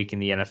upcoming week in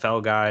the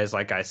NFL, guys.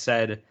 Like I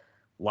said,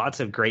 lots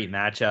of great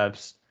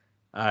matchups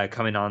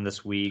coming on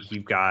this week.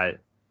 You've got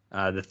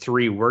the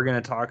 3 we're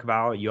going to talk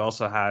about. You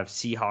also have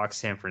Seahawks,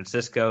 San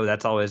Francisco.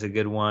 That's always a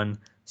good one.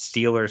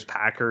 Steelers,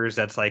 Packers.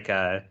 That's like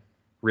a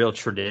real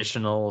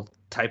traditional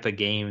type of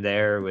game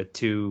there with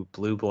 2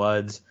 blue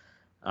bloods.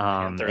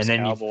 Panthers, and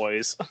then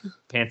Cowboys.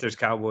 Panthers,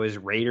 Cowboys,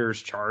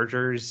 Raiders,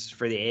 Chargers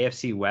for the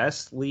AFC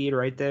West lead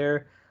right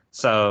there.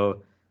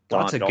 So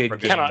lots of good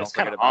games. It's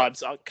kind of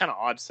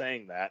odd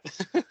saying that.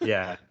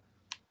 Yeah.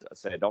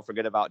 Don't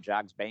forget about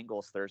Jags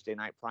Bengals Thursday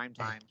night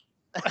primetime.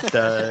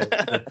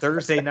 The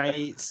Thursday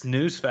night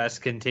snooze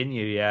fest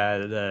continue.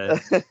 Yeah,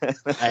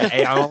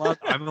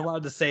 I'm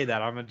allowed to say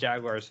that. I'm a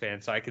Jaguars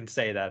fan, so I can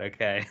say that.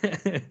 Okay,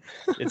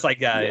 it's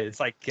like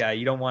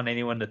you don't want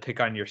anyone to pick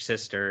on your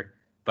sister,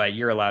 but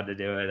you're allowed to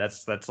do it.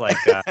 That's like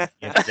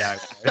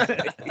Jaguars.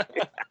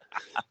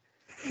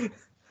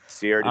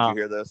 Sierra, did you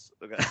hear this?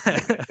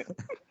 Okay.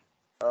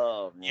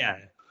 Oh man. Yeah,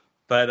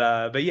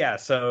 but yeah,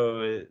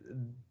 so.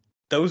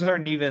 Those they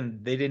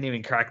didn't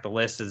even crack the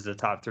list as the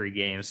top 3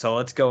 games. So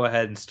let's go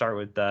ahead and start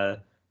with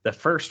the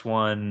first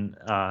one,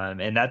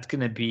 and that's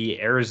going to be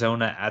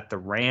Arizona at the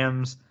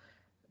Rams.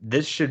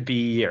 This should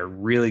be a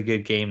really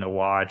good game to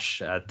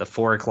watch at the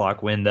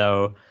 4:00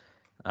 window.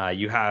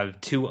 You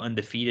have 2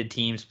 undefeated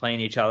teams playing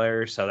each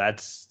other, so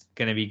that's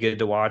going to be good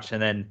to watch.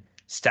 And then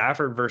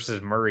Stafford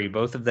versus Murray,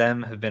 both of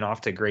them have been off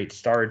to great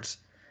starts.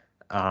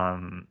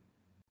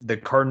 The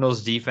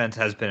Cardinals' defense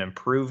has been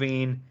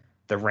improving.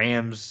 The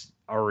Rams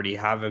already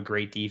have a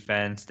great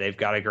defense. They've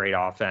got a great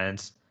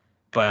offense,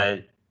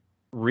 but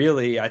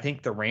really, I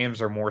think the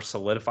Rams are more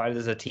solidified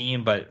as a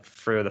team. But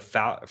for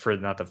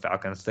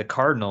the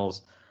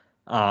Cardinals,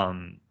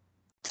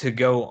 to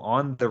go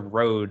on the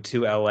road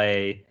to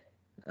LA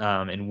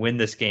and win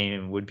this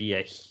game would be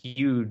a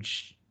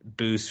huge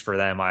boost for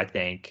them. I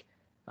think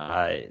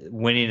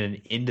winning an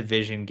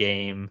in-division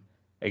game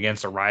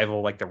against a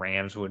rival like the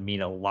Rams would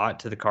mean a lot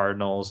to the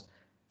Cardinals.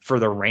 For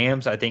the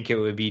Rams, I think it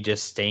would be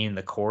just staying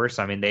the course.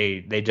 I mean,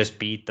 they just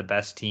beat the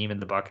best team in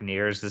the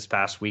Buccaneers this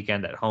past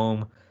weekend at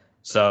home.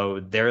 So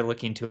they're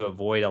looking to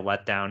avoid a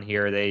letdown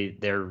here.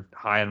 They're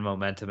high on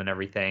momentum and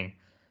everything.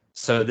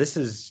 So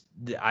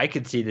I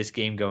could see this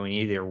game going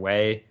either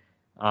way.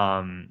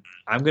 I'm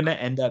going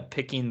to end up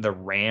picking the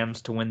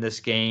Rams to win this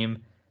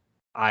game.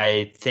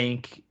 I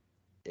think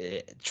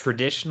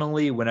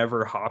traditionally,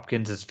 whenever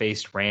Hopkins has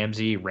faced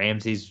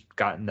Ramsey's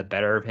gotten the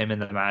better of him in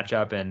the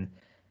matchup, and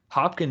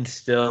Hopkins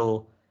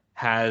still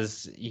had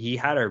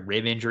a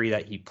rib injury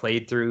that he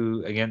played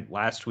through again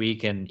last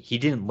week, and he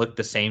didn't look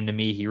the same to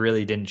me. He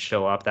really didn't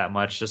show up that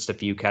much, just a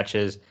few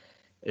catches.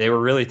 They were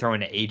really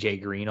throwing to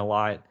AJ Green a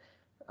lot.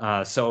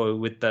 So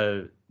with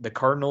the the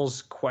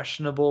Cardinals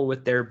questionable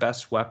with their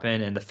best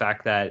weapon and the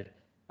fact that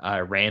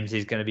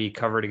Ramsey's going to be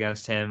covered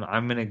against him.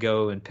 I'm going to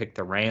go and pick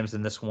the Rams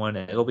in this one.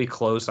 It'll be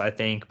close, I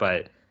think,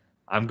 but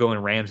I'm going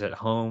Rams at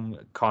home.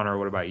 Connor,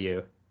 what about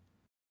you?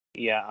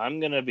 Yeah, I'm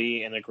going to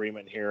be in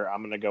agreement here. I'm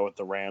going to go with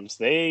the Rams.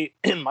 They,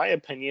 in my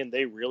opinion,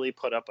 they really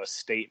put up a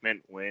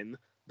statement win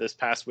this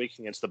past week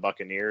against the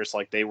Buccaneers.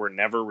 Like, they were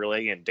never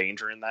really in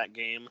danger in that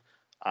game,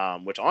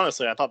 which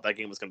honestly, I thought that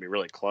game was going to be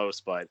really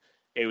close, but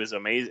it was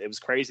amazing. It was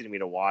crazy to me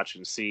to watch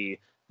and see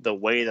the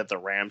way that the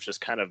Rams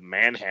just kind of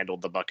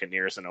manhandled the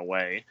Buccaneers in a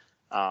way.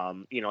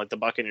 Like the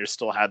Buccaneers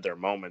still had their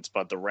moments,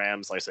 but the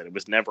Rams, like I said, it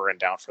was never in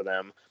doubt for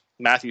them.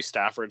 Matthew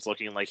Stafford's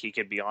looking like he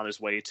could be on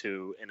his way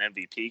to an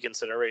MVP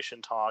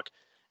consideration talk.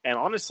 And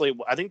honestly,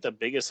 I think the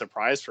biggest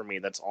surprise for me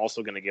that's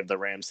also going to give the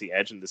Rams the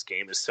edge in this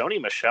game is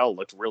Sony Michel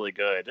looked really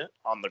good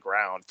on the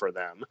ground for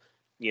them.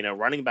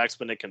 Running back's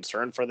been a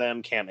concern for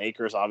them. Cam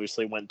Akers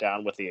obviously went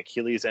down with the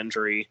Achilles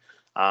injury.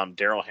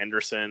 Darrell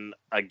Henderson,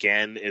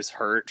 again, is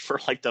hurt for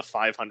like the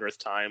 500th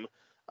time.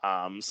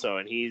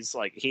 And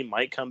he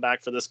might come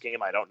back for this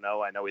game. I don't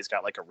know. I know he's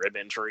got like a rib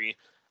injury.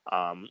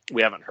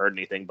 We haven't heard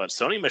anything, but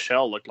Sony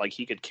Michel looked like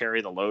he could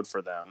carry the load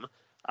for them,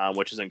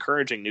 which is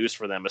encouraging news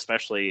for them,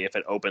 especially if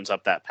it opens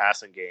up that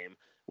passing game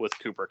with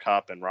Cooper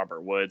Kupp and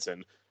Robert Woods.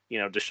 And,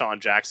 Deshaun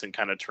Jackson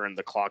kind of turned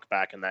the clock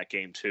back in that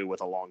game too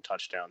with a long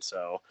touchdown.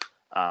 So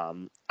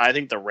I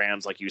think the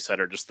Rams, like you said,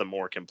 are just the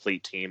more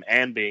complete team,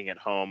 and being at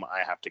home,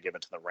 I have to give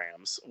it to the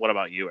Rams. What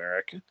about you,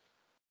 Eric?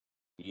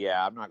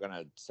 Yeah, I'm not going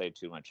to say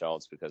too much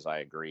else because I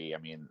agree. I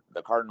mean,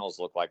 the Cardinals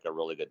look like a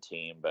really good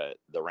team, but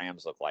the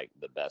Rams look like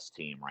the best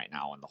team right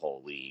now in the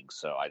whole league.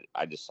 So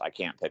I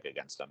can't pick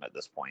against them at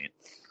this point.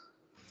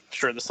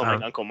 Sure, this will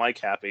make Uncle Mike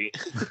happy.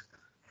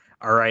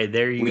 All right,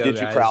 there you go, guys. We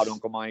did you proud,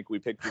 Uncle Mike. We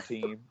picked your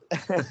team.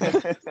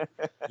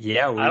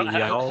 Yeah, we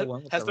all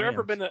won with has the there Rams.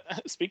 ever been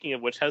speaking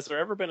of which, has there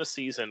ever been a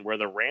season where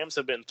the Rams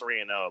have been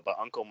 3-0, but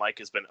Uncle Mike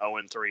has been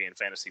 0-3 in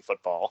fantasy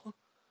football?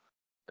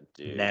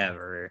 Dude,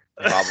 never.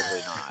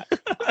 Probably not.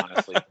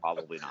 Honestly,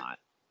 probably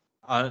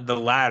not. The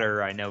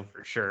latter, I know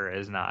for sure,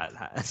 is not.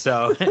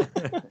 So,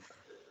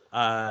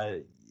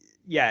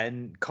 yeah,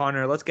 and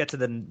Connor, let's get to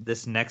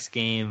this next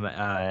game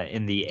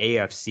in the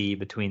AFC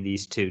between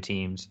these two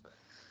teams.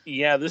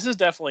 Yeah, this is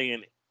definitely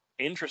an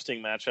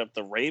interesting matchup.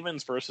 The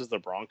Ravens versus the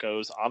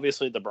Broncos.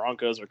 Obviously, the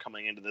Broncos are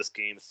coming into this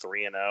game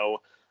 3-0.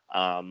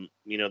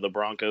 The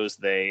Broncos,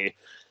 they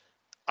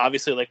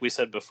obviously, like we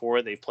said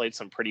before, they've played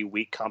some pretty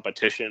weak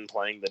competition,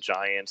 playing the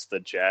Giants,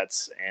 the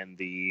Jets, and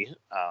the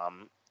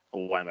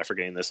why am I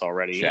forgetting this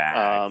already?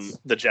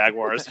 The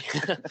Jaguars.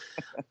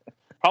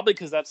 Probably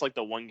because that's like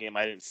the one game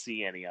I didn't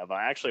see any of.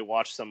 I actually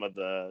watched some of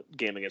the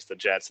game against the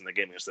Jets and the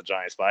game against the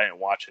Giants, but I didn't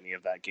watch any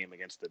of that game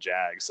against the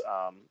Jags.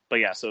 But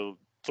yeah, so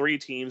three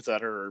teams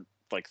that are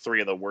like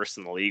three of the worst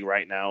in the league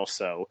right now.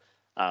 So,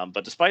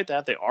 but despite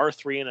that, they are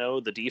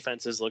 3-0. The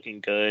defense is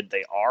looking good.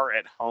 They are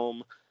at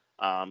home.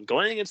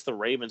 Going against the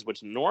Ravens,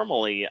 which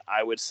normally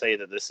I would say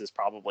that this is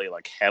probably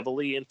like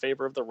heavily in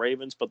favor of the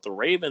Ravens, but the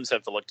Ravens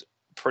have looked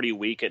pretty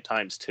weak at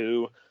times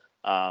too.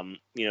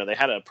 They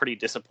had a pretty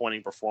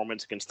disappointing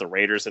performance against the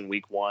Raiders in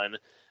week 1.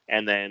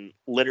 And then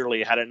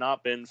literally, had it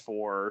not been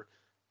for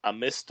a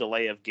missed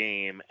delay of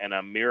game and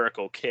a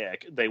miracle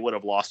kick, they would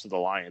have lost to the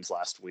Lions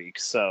last week.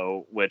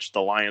 So, which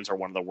the Lions are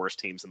one of the worst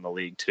teams in the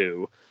league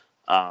too.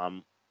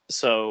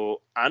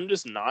 So I'm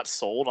just not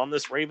sold on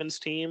this Ravens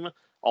team.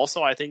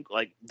 Also, I think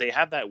like they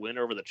have that win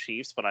over the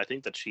Chiefs, but I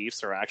think the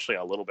Chiefs are actually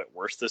a little bit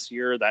worse this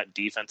year. That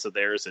defense of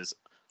theirs is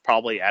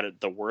probably at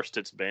the worst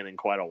it's been in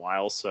quite a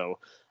while. So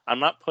I'm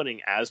not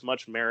putting as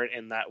much merit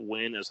in that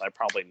win as I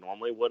probably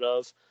normally would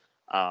have.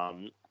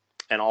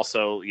 And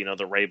also,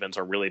 the Ravens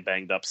are really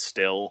banged up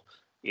still.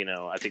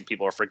 I think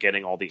people are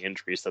forgetting all the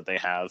injuries that they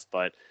have.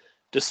 But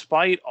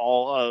despite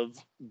all of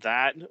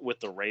that with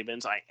the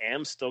Ravens, I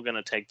am still going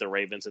to take the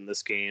Ravens in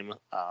this game.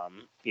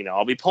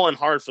 I'll be pulling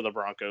hard for the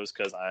Broncos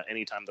because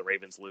anytime the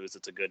Ravens lose,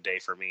 it's a good day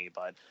for me.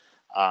 But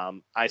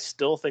I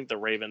still think the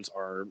Ravens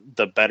are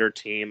the better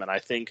team, and I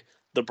think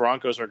the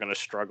Broncos are going to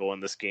struggle in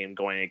this game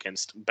going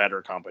against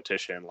better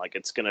competition. Like,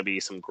 it's going to be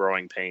some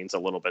growing pains a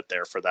little bit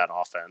there for that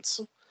offense.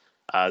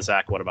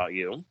 Zach, what about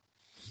you?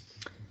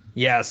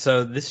 Yeah,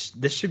 so this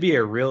should be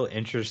a real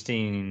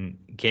interesting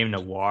game to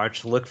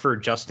watch. Look for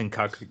Justin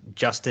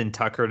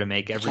Tucker to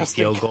make every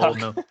field goal.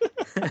 No.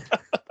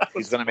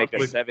 He's going to make a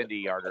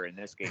 70-yarder in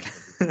this game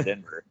in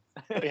Denver.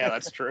 Yeah,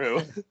 that's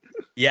true.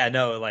 Yeah,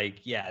 no,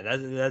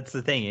 that's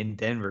the thing. In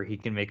Denver, he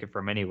can make it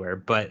from anywhere.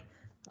 But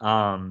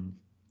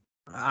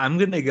I'm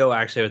going to go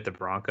actually with the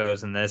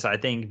Broncos in this. I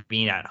think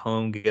being at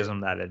home gives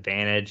them that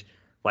advantage.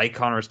 Like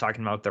Connor was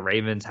talking about, the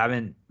Ravens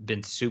haven't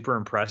been super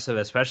impressive,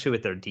 especially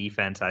with their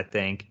defense. I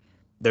think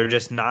they're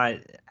just not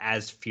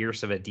as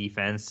fierce of a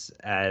defense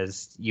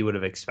as you would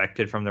have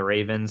expected from the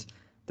Ravens.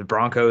 The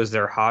Broncos,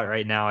 they're hot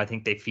right now. I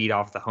think they feed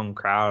off the home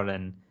crowd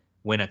and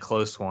win a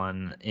close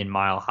one in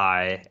Mile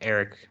High.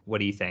 Eric, what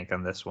do you think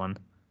on this one?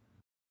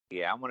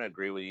 Yeah, I'm going to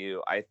agree with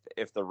you.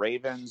 If the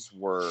Ravens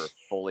were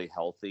fully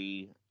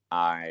healthy,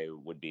 I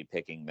would be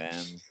picking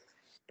them.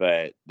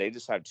 but they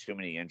just have too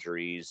many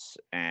injuries,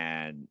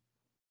 and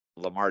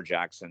Lamar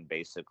Jackson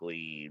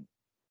basically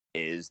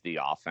is the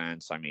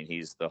offense. I mean,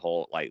 he's the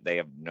whole, like, they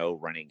have no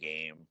running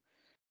game.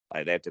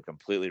 Like, they have to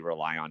completely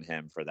rely on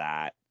him for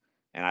that.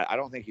 And I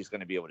don't think he's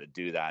going to be able to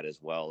do that as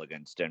well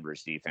against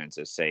Denver's defense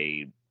as,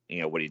 say,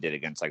 what he did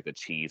against, like, the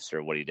Chiefs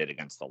or what he did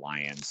against the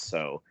Lions.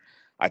 So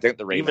I think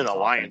the Ravens, even the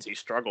Lions, he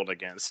struggled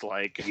against.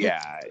 Like,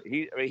 yeah,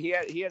 he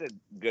had a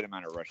good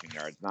amount of rushing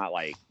yards. Not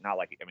like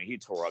he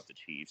tore up the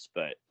Chiefs,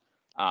 but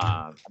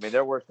I mean,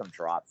 there were some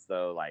drops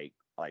though. Like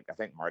I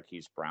think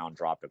Marquise Brown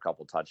dropped a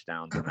couple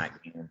touchdowns in that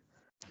game.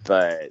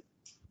 But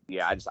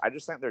yeah, I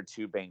just think they're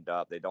too banged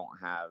up. They don't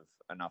have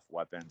enough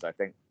weapons. I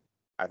think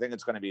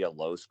it's going to be a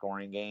low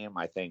scoring game.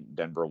 I think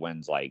Denver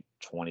wins like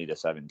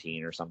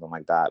 20-17 or something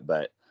like that.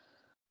 But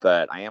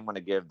I am going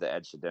to give the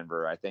edge to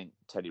Denver. I think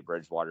Teddy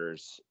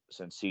Bridgewater's,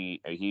 since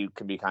he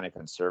can be kind of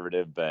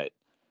conservative, but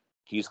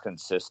he's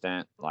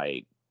consistent.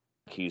 Like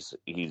he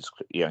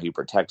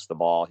protects the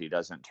ball. He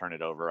doesn't turn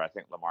it over. I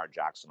think Lamar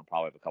Jackson will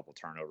probably have a couple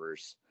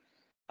turnovers.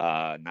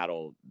 And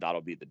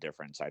that'll be the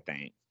difference, I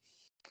think.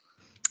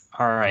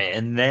 All right,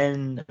 and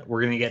then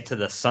we're going to get to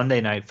the Sunday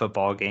night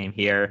football game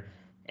here.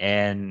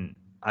 And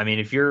I mean,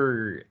 if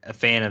you're a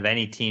fan of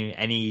any team,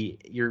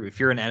 if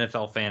you're an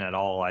NFL fan at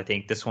all, I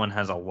think this one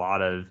has a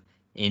lot of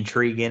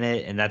intrigue in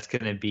it, and that's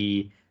going to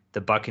be the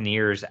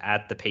Buccaneers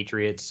at the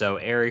Patriots. So,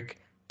 Eric,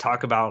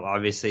 talk about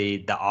obviously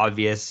the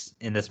obvious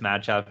in this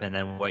matchup, and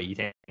then what you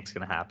think is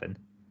going to happen.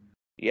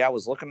 Yeah, I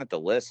was looking at the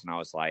list and I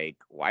was like,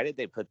 why did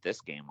they put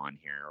this game on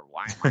here?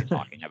 Why am I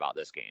talking about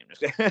this game?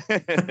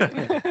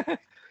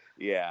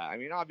 Yeah, I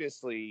mean,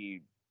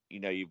 obviously,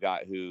 you've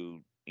got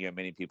who,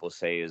 many people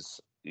say is,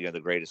 the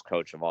greatest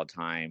coach of all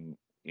time,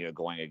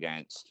 going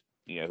against,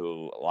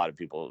 who a lot of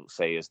people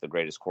say is the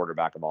greatest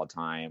quarterback of all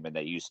time, and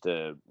they used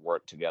to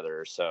work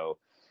together. So,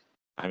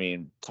 I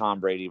mean, Tom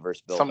Brady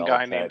versus Bill Belichick. Some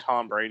guy named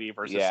Tom Brady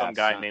versus some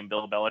guy named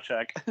Bill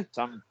Belichick.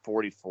 Some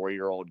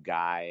 44-year-old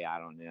guy, I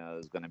don't know,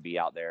 is going to be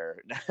out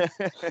there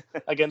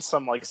against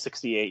some like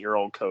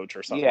 68-year-old coach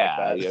or something like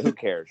that. Yeah, who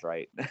cares,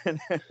 right?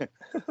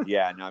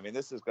 Yeah, no, I mean,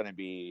 this is going to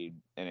be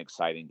an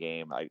exciting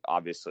game. Like,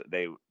 obviously,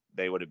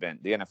 they would have been,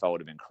 the NFL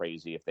would have been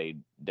crazy if they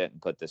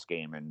didn't put this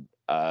game in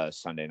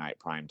Sunday night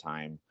prime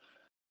time.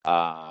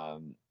 But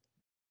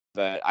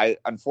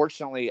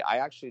unfortunately, I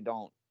actually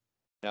don't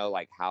know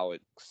like how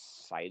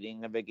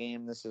exciting of a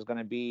game this is going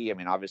to be. I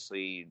mean,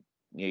 obviously,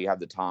 you have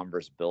the Tom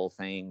versus Bill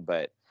thing,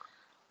 but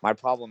my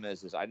problem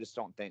is I just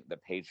don't think the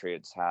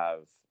Patriots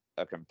have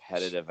a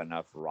competitive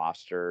enough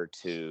roster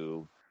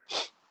to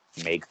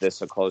make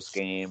this a close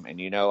game. And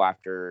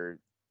after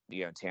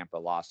Tampa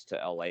lost to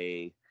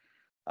LA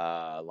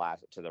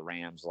to the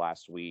Rams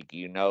last week,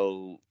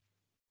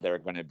 they're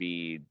going to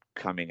be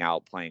coming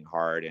out playing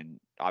hard, and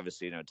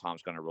obviously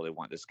Tom's going to really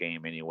want this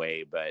game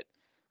anyway, but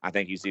I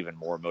think he's even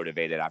more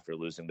motivated after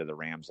losing to the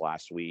Rams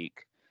last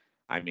week.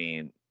 I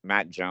mean,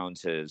 Matt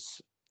Jones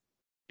has,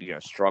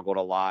 struggled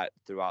a lot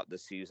throughout the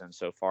season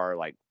so far,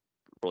 like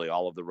really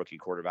all of the rookie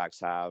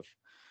quarterbacks have.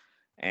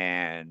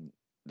 And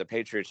the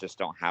Patriots just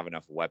don't have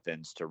enough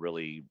weapons to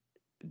really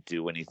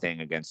do anything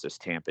against this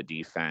Tampa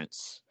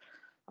defense.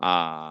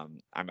 I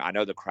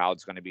know the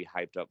crowd's going to be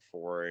hyped up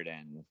for it,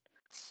 and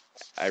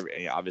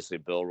obviously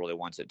Bill really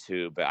wants it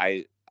too, but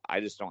I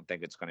just don't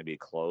think it's going to be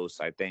close.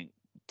 I think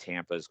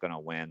Tampa is going to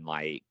win,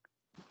 like,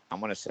 I'm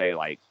going to say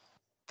like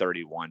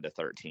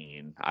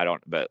 31-13.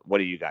 But what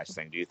do you guys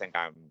think? Do you think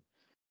I'm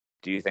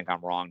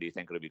wrong? Do you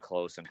think it'll be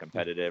close and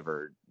competitive,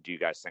 or do you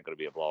guys think it'll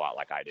be a blowout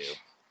like I do?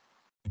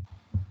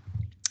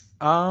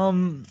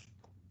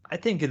 I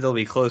think it'll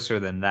be closer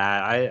than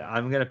that.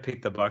 I'm going to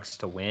pick the Bucs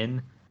to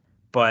win,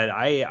 but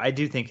I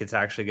do think it's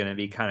actually going to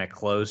be kind of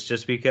close,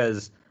 just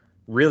because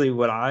really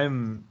what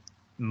I'm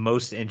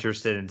most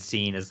interested in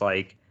seeing is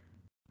like,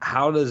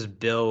 how does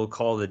Bill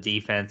call the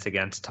defense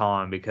against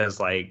Tom? Because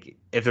like,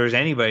 if there's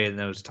anybody that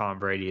knows Tom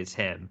Brady, it's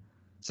him.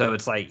 So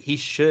it's like he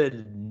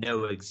should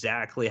know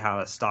exactly how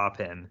to stop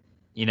him,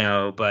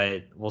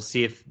 but we'll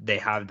see if they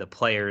have the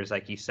players,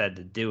 like you said,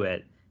 to do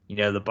it.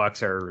 The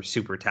Bucs are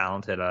super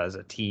talented as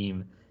a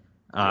team.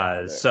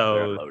 They're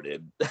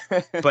loaded.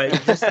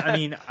 But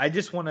I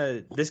just want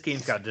to. This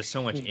game's got just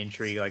so much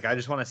intrigue. Like, I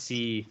just want to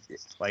see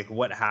like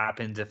what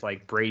happens if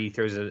like Brady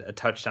throws a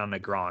touchdown to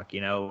Gronk.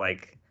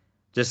 Like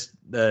just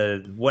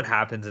what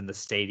happens in the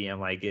stadium.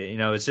 Like,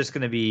 it's just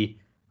going to be,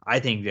 I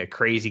think, a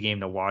crazy game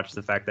to watch.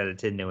 The fact that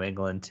it's in New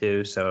England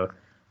too. So,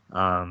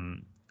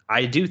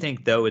 I do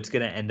think though it's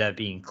going to end up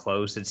being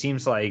close. It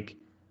seems like,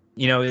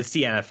 it's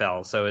the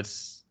NFL, so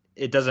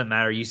it doesn't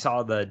matter. You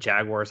saw the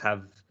Jaguars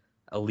have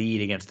a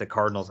lead against the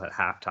Cardinals at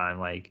halftime.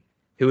 Like,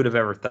 who would have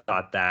ever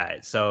thought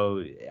that?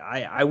 So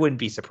I wouldn't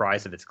be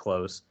surprised if it's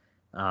close.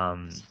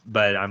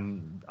 But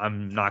I'm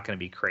not going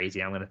to be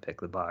crazy. I'm going to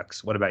pick the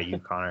Bucs. What about you,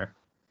 Connor?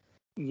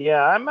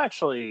 Yeah, I'm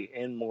actually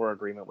in more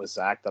agreement with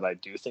Zach that I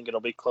do think it'll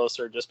be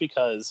closer, just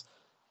because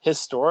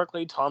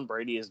historically Tom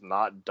Brady has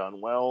not done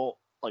well,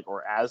 like,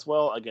 or as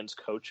well against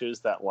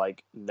coaches that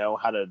like know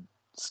how to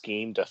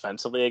scheme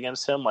defensively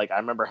against him. Like, I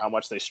remember how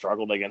much they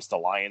struggled against the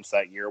Lions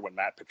that year when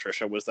Matt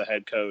Patricia was the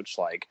head coach.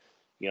 Like,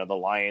 the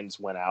Lions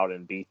went out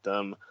and beat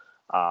them.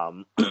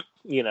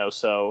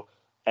 So,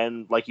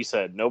 and like you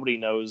said, nobody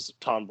knows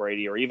Tom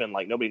Brady, or even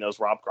like nobody knows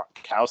Rob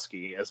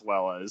Gronkowski as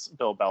well as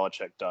Bill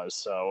Belichick does.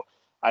 So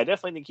I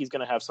definitely think he's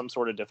going to have some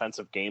sort of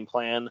defensive game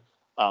plan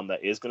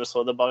that is going to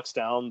slow the Bucs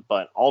down,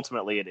 but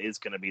ultimately it is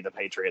going to be the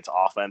Patriots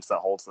offense that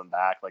holds them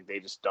back. Like, they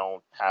just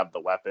don't have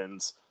the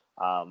weapons.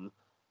 And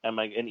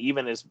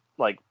even as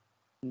like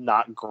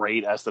not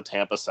great as the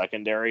Tampa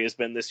secondary has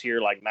been this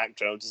year, like, Mac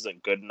Jones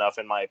isn't good enough,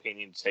 in my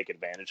opinion, to take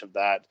advantage of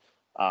that.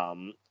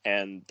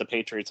 And the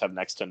Patriots have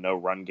next to no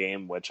run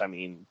game, which, I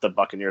mean, the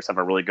Buccaneers have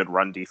a really good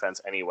run defense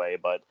anyway,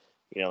 but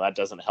that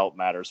doesn't help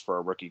matters for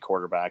a rookie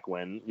quarterback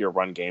when your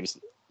run game's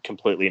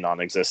completely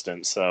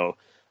non-existent. So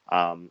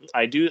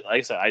I do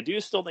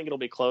still think it'll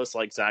be close.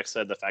 Like Zach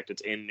said, the fact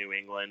it's in New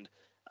England,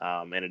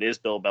 and it is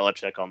Bill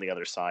Belichick on the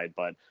other side,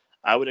 but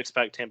I would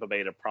expect Tampa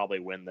Bay to probably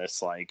win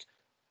this, like,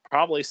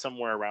 probably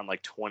somewhere around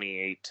like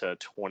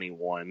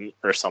 28-21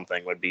 or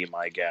something would be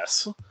my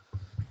guess.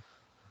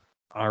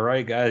 All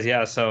right, guys.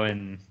 Yeah. So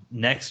in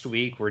next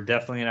week, we're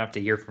definitely gonna have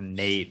to hear from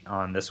Nate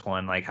on this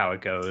one, like how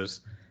it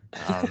goes.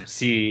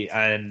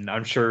 And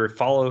I'm sure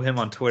follow him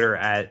on Twitter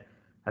at,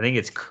 I think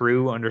it's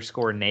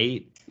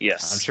crew_Nate.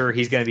 Yes. I'm sure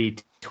he's gonna be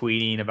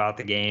tweeting about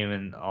the game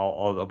and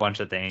all a bunch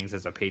of things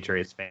as a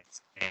Patriots fan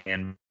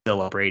and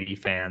still a Brady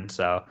fan.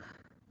 So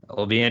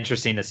it'll be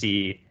interesting to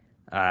see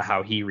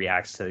how he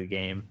reacts to the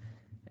game.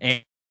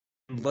 And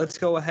let's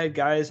go ahead,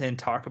 guys, and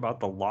talk about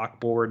the lock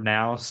board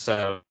now.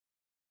 So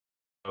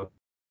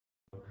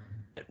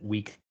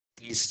week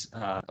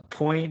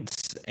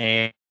points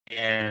and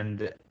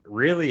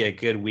really a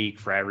good week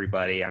for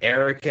everybody.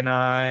 Eric and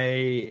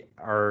I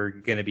are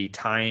going to be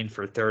tying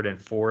for third and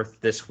fourth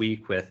this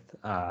week with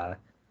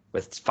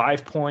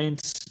 5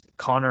 points.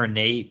 Connor and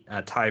Nate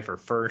tie for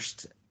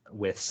first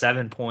with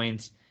 7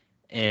 points,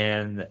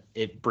 and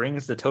it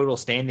brings the total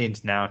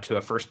standings now to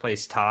a first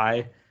place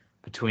tie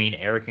between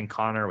Eric and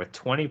Connor with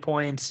 20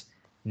 points.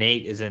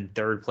 Nate is in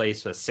third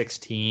place with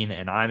 16,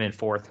 and I'm in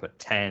fourth with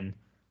 10.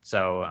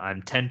 So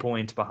I'm 10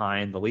 points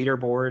behind the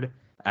leaderboard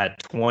at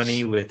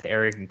 20 with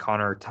Eric and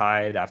Connor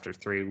tied after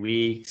 3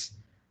 weeks.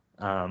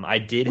 I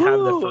did have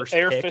the first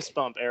air pick. fist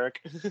bump,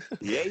 Eric.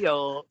 Yeah,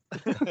 y'all.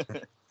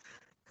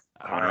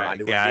 All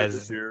right,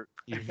 guys. You're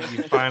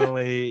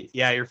finally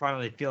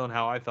feeling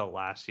how I felt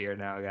last year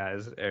now,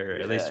 guys, or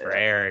at least for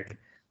Eric.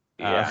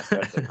 Yeah,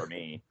 especially for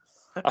me.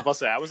 I must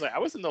say, I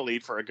was in the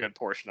lead for a good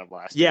portion of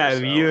last year. Yeah,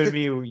 so.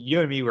 you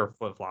and me were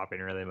flip flopping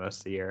really most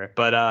of the year,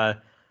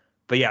 but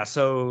yeah.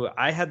 So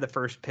I had the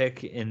first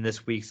pick in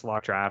this week's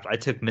mock draft. I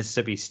took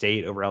Mississippi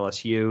State over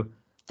LSU,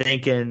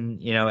 thinking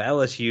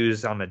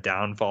LSU's on the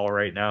downfall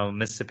right now.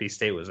 Mississippi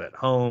State was at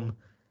home.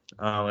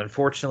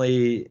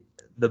 Unfortunately,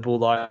 the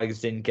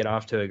Bulldogs didn't get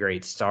off to a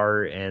great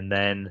start, and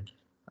then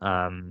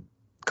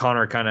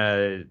Connor kind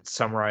of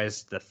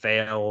summarized the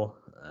fail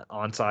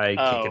onside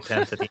kick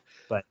attempt at the end,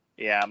 but.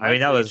 Yeah,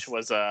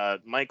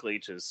 Mike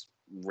Leach is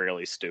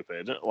really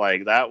stupid.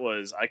 Like,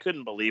 I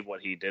couldn't believe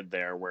what he did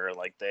there, where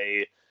like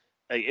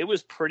it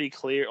was pretty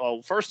clear.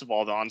 Well, first of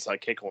all, the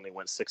onside kick only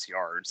went 6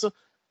 yards,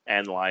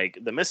 and like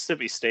the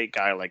Mississippi State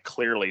guy like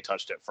clearly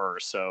touched it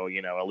first, so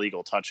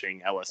illegal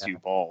touching LSU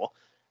ball.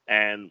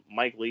 And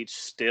Mike Leach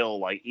still,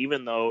 like,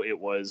 even though it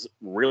was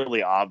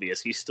really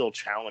obvious, he still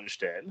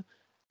challenged it.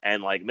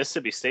 And like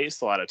Mississippi State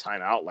still had a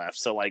timeout left.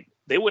 So like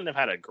they wouldn't have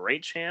had a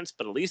great chance,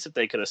 but at least if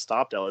they could have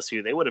stopped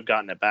LSU, they would have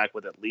gotten it back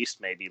with at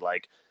least maybe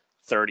like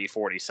 30,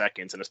 40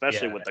 seconds. And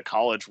especially with the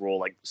college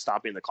rule, like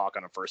stopping the clock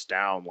on a first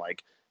down,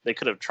 like they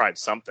could have tried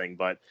something,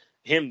 but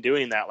him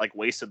doing that like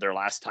wasted their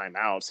last time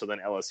out. So then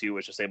LSU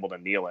was just able to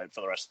kneel it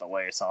for the rest of the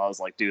way. So I was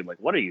like, dude, like,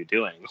 what are you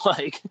doing?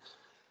 Like,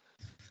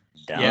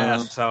 yeah,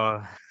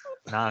 so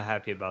not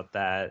happy about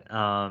that.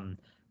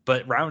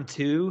 But round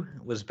 2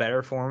 was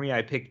better for me.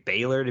 I picked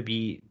Baylor to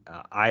beat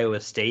Iowa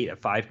State, a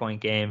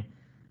 5-point game.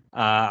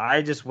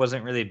 I just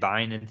wasn't really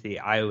buying into the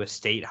Iowa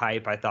State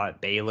hype. I thought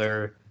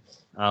Baylor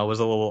was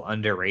a little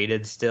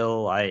underrated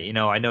still. I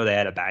know they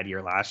had a bad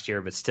year last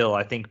year, but still,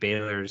 I think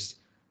Baylor's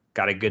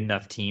got a good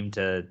enough team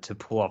to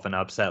pull off an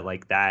upset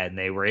like that, and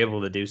they were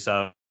able to do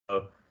so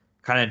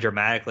kind of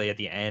dramatically at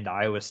the end.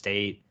 Iowa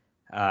State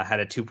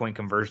had a 2-point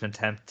conversion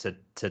attempt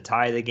to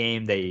tie the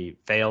game. They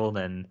failed,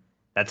 and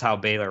that's how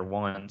Baylor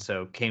won.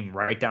 So came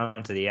right down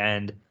to the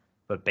end,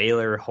 but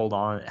Baylor held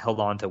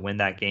on to win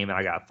that game, and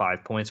I got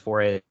 5 points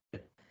for it.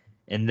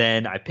 And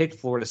then I picked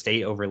Florida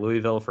State over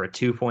Louisville for a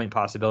 2-point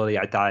possibility.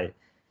 I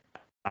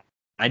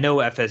know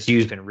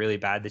FSU's been really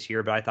bad this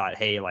year, but I thought,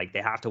 hey, like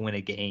they have to win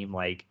a game.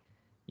 Like,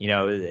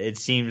 it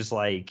seems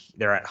like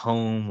they're at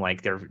home.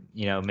 Like they're,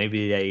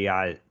 maybe they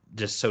got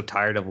just so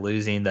tired of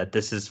losing that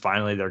this is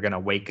finally they're going to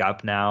wake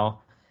up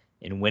now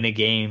and win a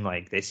game.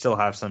 Like they still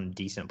have some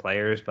decent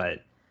players,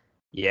 but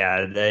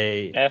yeah,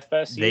 they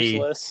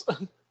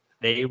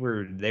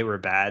were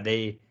bad.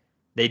 They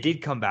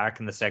did come back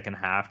in the second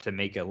half to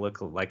make it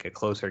look like a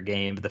closer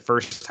game, but the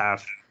first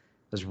half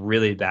was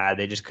really bad.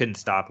 They just couldn't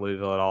stop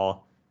Louisville at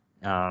all.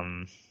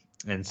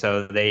 And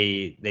so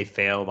they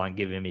failed on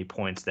giving me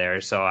points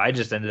there. So I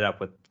just ended up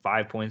with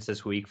 5 points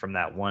this week from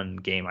that one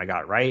game I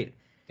got right.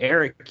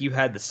 Eric, you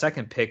had the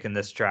second pick in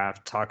this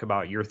draft. Talk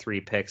about your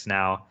 3 picks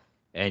now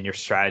and your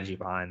strategy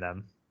behind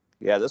them.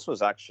 Yeah, this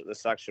is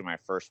actually my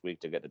first week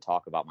to get to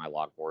talk about my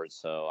lock board,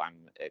 so I'm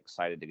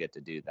excited to get to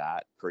do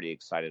that. Pretty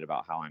excited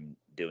about how I'm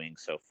doing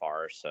so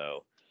far.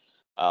 So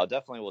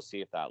definitely we'll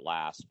see if that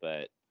lasts.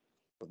 But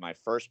with my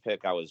first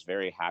pick, I was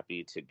very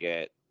happy to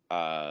get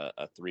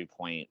a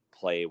 3-point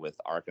play with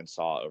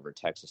Arkansas over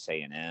Texas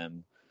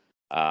A&M.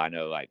 I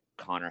know like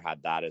Connor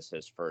had that as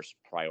his first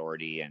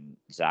priority, and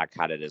Zach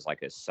had it as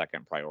like his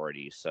second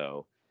priority.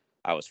 So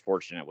I was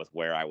fortunate with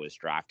where I was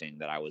drafting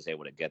that I was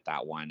able to get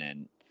that one,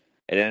 and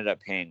it ended up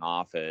paying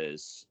off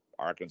as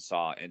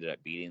Arkansas ended up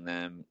beating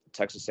them.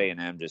 Texas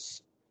A&M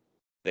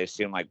they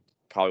seem like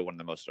probably one of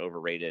the most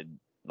overrated,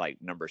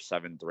 like number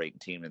 7th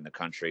ranked team in the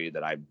country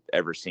that I've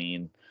ever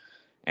seen.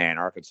 And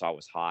Arkansas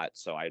was hot.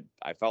 So I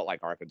felt like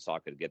Arkansas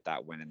could get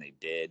that win, and they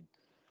did.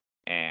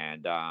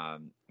 And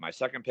my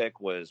second pick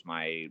was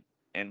my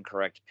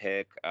incorrect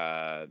pick.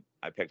 I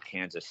picked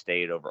Kansas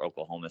State over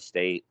Oklahoma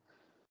State.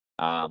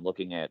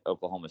 Looking at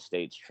Oklahoma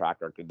State's track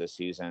record this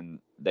season,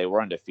 they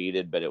were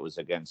undefeated, but it was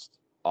against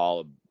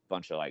a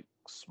bunch of like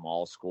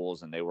small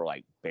schools, and they were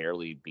like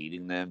barely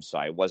beating them. So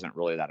I wasn't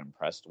really that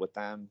impressed with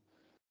them.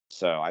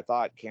 So I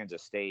thought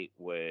Kansas State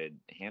would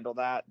handle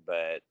that,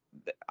 but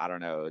I don't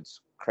know. It's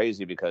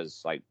crazy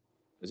because like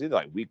it was either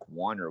like week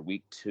 1 or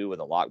week 2 of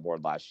the lock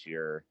board last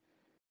year.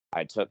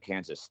 I took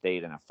Kansas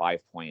State in a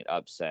 5-point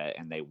upset,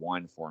 and they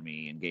won for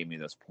me and gave me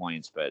those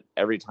points. But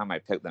every time I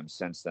picked them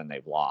since then,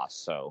 they've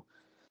lost. So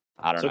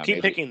I don't know. So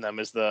keep picking them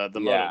is the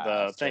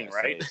thing,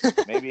 right?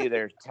 Maybe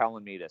they're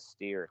telling me to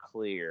steer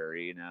clear,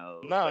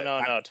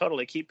 No,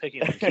 totally. Keep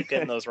picking them. Keep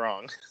getting those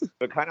wrong.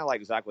 But kind of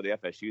like Zach with the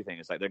FSU thing,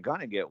 it's like they're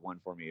gonna get one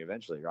for me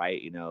eventually, right?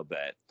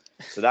 But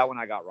so that one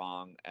I got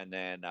wrong, and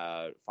then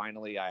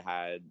finally I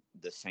had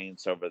the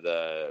Saints over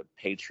the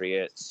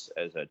Patriots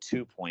as a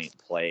 2-point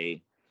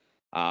play.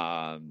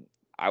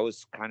 I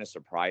was kind of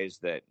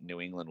surprised that New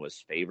England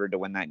was favored to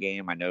win that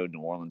game. I know New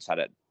Orleans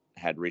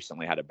had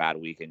recently had a bad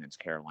week against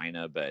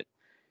Carolina, but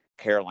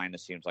Carolina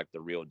seems like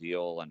the real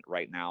deal and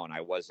right now, and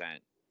I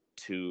wasn't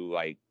too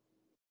like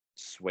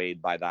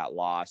swayed by that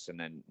loss. And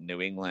then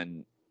New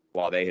England,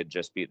 while they had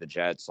just beat the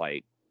Jets,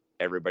 like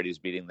everybody's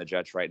beating the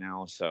Jets right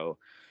now. So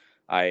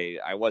I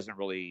wasn't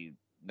really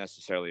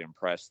necessarily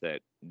impressed that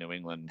New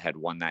England had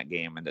won that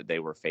game and that they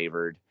were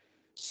favored.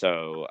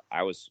 So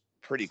I was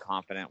pretty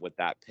confident with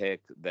that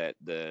pick that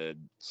the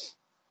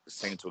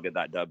Saints will get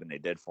that dub, and they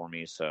did for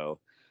me. So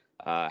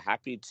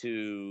happy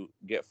to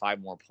get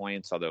 5 more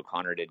points, although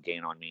Connor did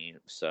gain on me.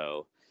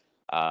 So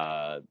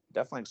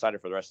definitely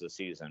excited for the rest of the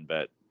season.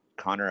 But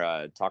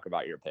Connor, talk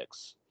about your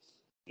picks.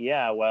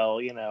 Yeah, well,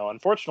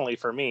 unfortunately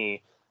for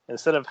me,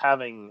 instead of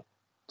having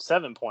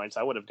 7 points,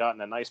 I would have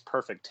gotten a nice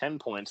perfect 10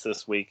 points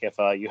this week if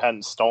you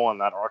hadn't stolen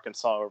that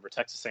Arkansas over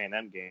Texas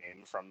A&M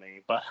game from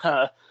me. But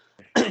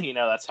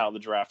that's how the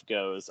draft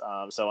goes.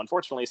 So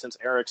unfortunately, since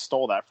Eric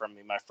stole that from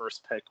me, my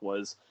first pick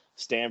was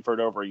Stanford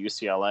over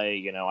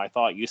UCLA. I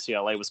thought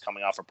UCLA was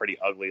coming off a pretty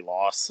ugly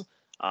loss.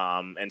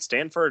 And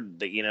Stanford,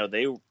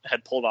 they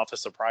had pulled off a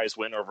surprise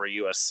win over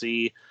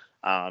USC.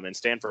 And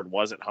Stanford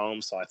was at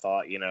home. So I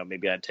thought,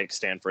 maybe I'd take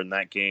Stanford in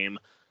that game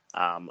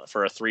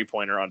for a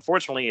 3-pointer.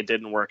 Unfortunately, it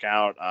didn't work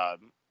out.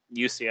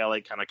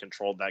 UCLA kind of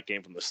controlled that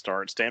game from the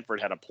start.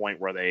 Stanford had a point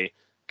where they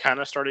kind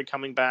of started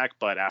coming back,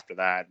 but after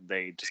that,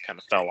 they just kind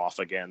of fell off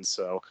again.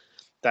 So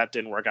that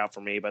didn't work out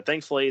for me. But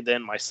thankfully,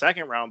 then my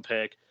second round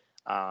pick,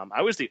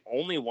 I was the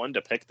only one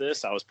to pick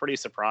this. I was pretty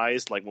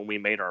surprised, like when we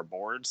made our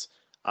boards,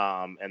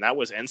 and that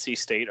was NC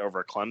State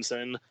over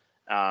Clemson.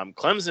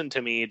 Clemson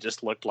to me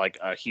just looked like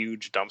a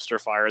huge dumpster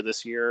fire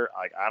this year.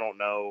 Like I don't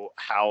know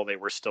how they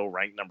were still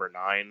ranked number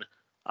 9.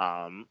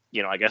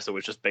 I guess it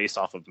was just based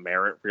off of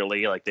merit,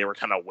 really. Like they were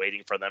kind of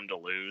waiting for them to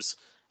lose.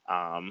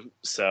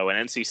 So in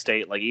NC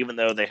State, like even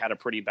though they had a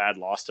pretty bad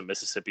loss to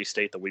Mississippi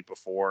State the week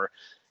before,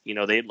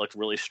 they'd looked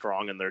really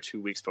strong in their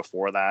 2 weeks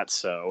before that.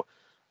 So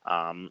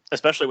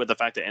especially with the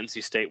fact that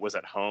NC State was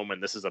at home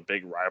and this is a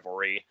big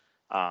rivalry,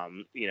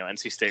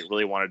 NC State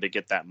really wanted to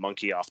get that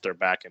monkey off their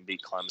back and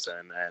beat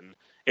Clemson. And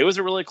it was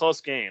a really close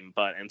game,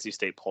 but NC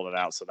State pulled it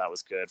out. So that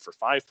was good for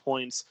 5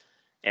 points.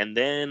 And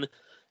then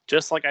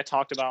just like I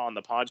talked about on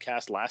the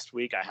podcast last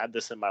week, I had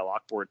this in my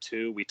lock board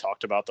too. We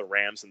talked about the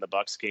Rams and the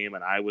Bucs game,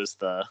 and I was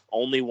the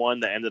only one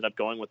that ended up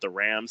going with the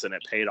Rams, and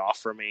it paid off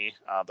for me.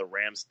 The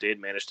Rams did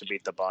manage to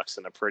beat the Bucs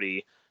in a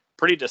pretty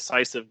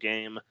decisive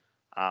game.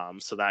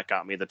 So that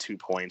got me the 2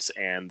 points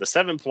and the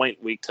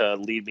 7-point week to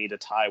lead me to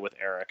tie with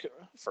Eric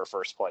for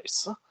first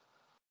place.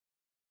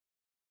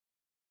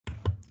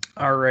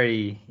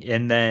 Alrighty,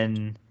 and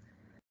then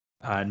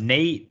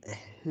Nate,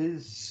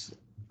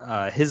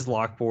 his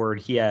lock board,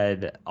 he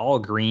had all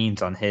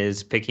greens on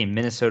his, picking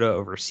Minnesota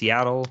over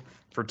Seattle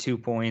for 2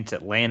 points,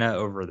 Atlanta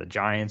over the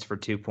Giants for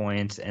 2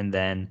 points, and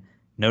then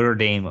Notre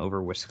Dame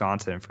over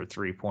Wisconsin for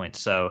 3 points.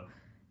 So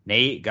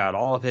Nate got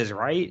all of his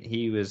right.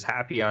 He was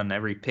happy on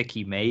every pick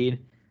he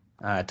made.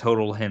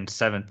 totaled him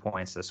 7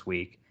 points this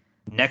week.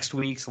 Next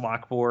week's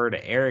lock board,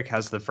 Eric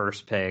has the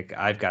first pick.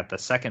 I've got the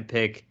second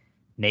pick.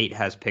 Nate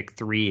has pick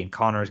 3, and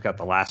Connor's got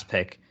the last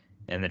pick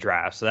in the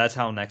draft. So that's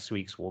how next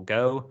week's will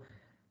go.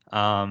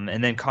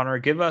 And then, Connor,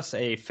 give us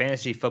a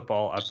fantasy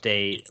football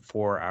update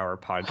for our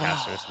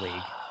Podcasters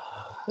League.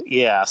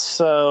 Yeah,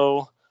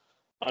 so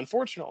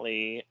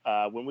unfortunately,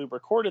 when we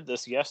recorded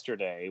this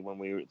yesterday, when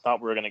we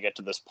thought we were going to get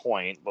to this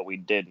point, but we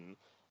didn't,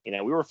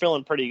 we were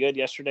feeling pretty good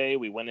yesterday.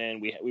 We went in,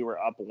 we were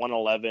up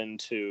 111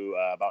 to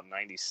about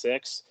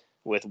 96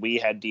 we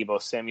had Deebo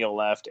Samuel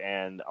left,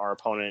 and our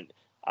opponent,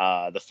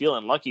 the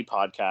Feelin' Lucky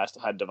podcast,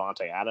 had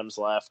Devontae Adams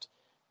left.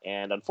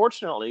 And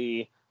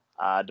unfortunately,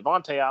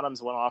 Devontae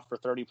Adams went off for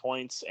 30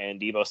 points, and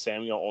Deebo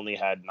Samuel only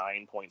had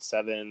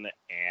 9.7,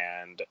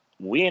 and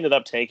we ended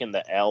up taking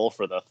the L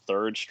for the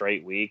third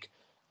straight week.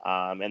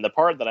 And the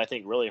part that I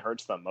think really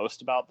hurts the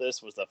most about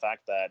this was the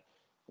fact that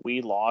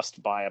we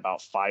lost by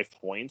about 5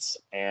 points,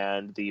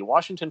 and the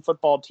Washington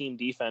football team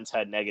defense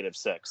had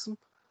 -6.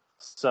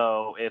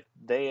 So if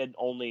they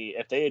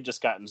had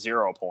just gotten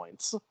 0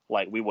 points,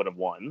 we would have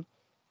won.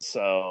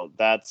 So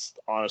that's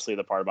honestly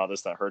the part about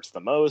this that hurts the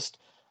most.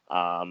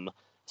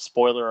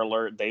 Spoiler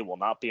alert, they will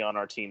not be on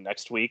our team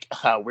next week.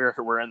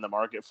 We're in the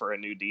market for a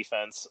new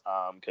defense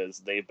because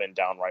they've been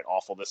downright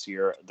awful this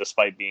year,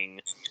 despite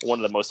being one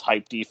of the most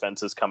hyped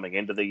defenses coming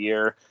into the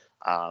year.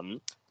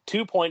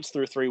 2 points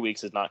through 3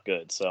 weeks is not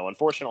good. So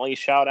unfortunately,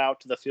 shout out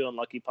to the Feelin'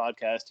 Lucky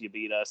podcast. You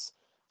beat us.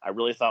 I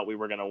really thought we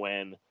were going to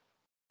win.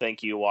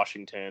 Thank you,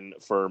 Washington,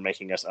 for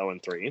making us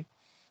 0-3.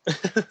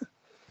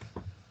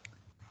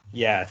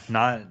 Yeah,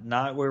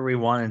 not where we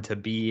wanted to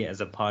be as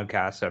a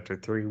podcast after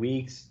 3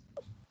 weeks.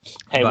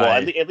 Hey, well,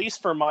 at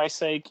least for my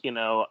sake, in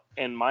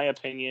my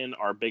opinion,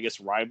 our biggest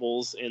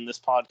rivals in this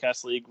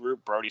podcast league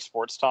group, Brody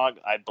Sports Talk,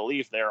 I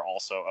believe they're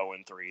also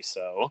 0-3.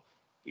 So,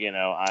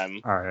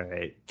 I'm all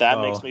right. That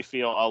makes me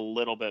feel a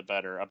little bit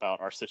better about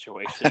our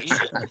situation.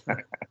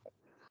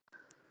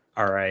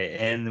 All right,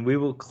 and we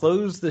will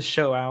close the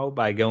show out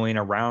by going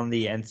around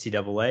the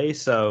NCAA.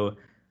 So,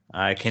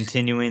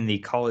 continuing the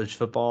college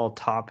football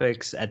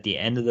topics at the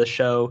end of the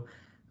show,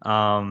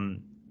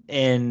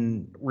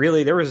 and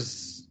really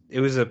it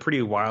was a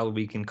pretty wild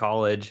week in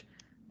college.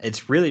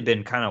 It's really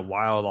been kind of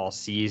wild all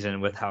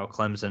season with how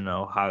Clemson and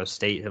Ohio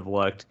State have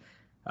looked.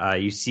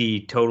 You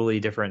see totally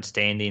different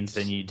standings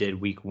than you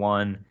did week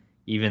 1.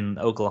 Even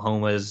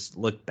Oklahoma's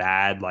looked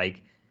bad.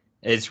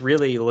 It's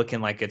really looking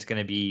like it's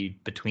going to be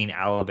between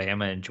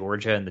Alabama and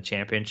Georgia in the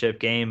championship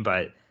game.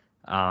 But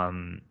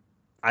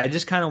I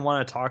just kind of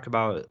want to talk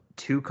about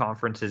 2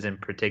 conferences in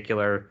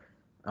particular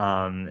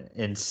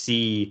and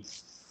see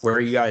where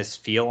you guys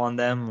feel on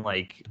them.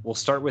 We'll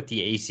start with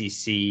the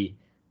ACC,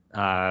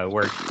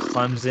 where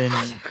Clemson.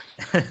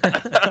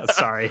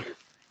 Sorry.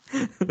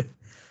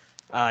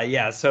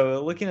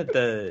 So looking at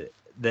the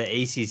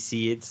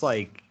ACC,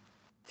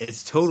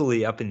 it's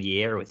totally up in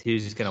the air with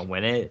who's going to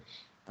win it.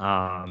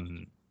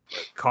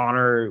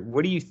 Connor,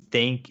 what do you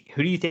think?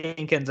 Who do you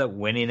think ends up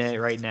winning it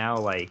right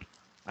now?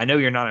 I know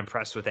you're not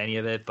impressed with any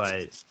of it,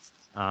 but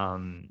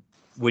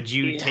would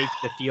you take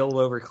the field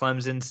over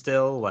Clemson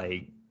still?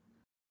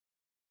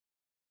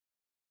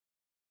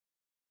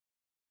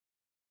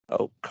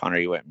 Oh, Connor,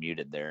 you went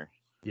muted there.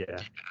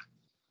 Yeah.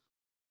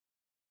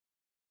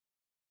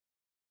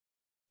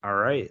 All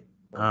right.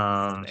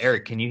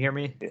 Eric, can you hear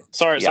me?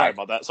 Sorry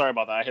about that.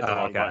 I hit the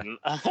wrong button.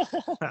 I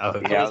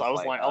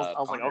was like,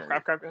 oh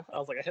crap. I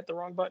was like, I hit the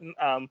wrong button.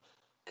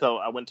 So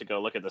I went to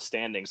go look at the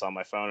standings on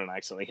my phone and I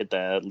accidentally hit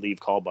the leave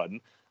call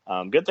button.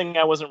 Good thing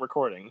I wasn't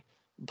recording.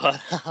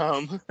 But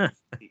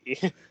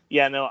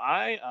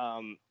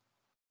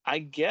I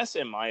guess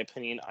in my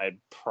opinion, I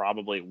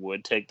probably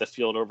would take the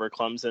field over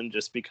Clemson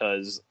just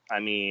because, I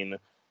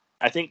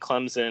think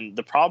Clemson,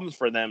 the problem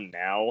for them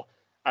now,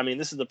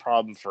 this is the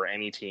problem for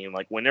any team.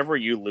 Whenever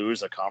you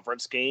lose a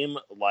conference game,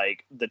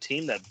 the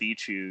team that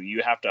beats you,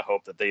 you have to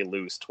hope that they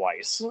lose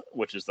twice,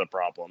 which is the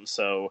problem.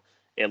 So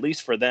at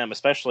least for them,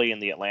 especially in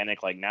the Atlantic,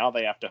 now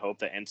they have to hope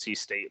that NC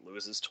State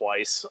loses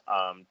twice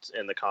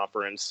in the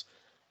conference.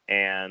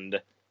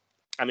 And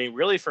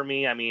really for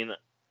me,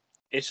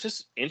 it's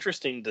just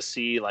interesting to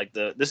see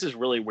this is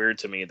really weird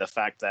to me. The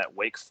fact that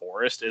Wake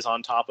Forest is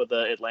on top of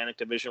the Atlantic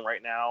Division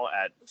right now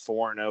at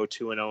 4-0,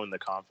 2-0 in the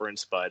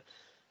conference, but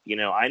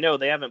I know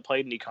they haven't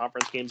played any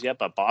conference games yet,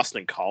 but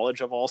Boston College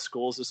of all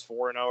schools is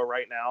 4-0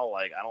 right now.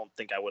 I don't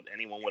think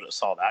anyone would have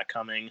saw that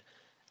coming.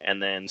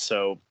 And then,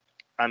 so,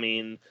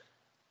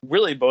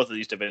 really both of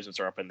these divisions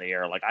are up in the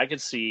air. I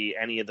could see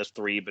any of the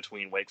 3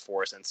 between Wake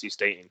Forest, NC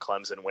State, and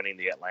Clemson winning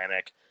the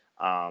Atlantic.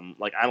 I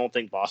don't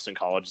think Boston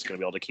College is going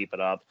to be able to keep it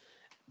up.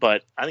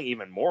 But I think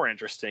even more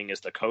interesting is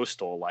the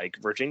Coastal.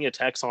 Virginia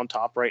Tech's on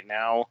top right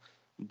now,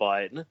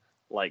 but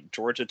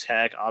Georgia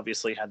Tech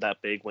obviously had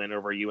that big win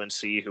over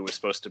UNC, who was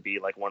supposed to be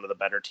one of the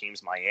better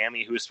teams.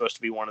 Miami, who was supposed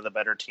to be one of the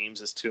better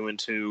teams, is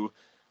 2-2.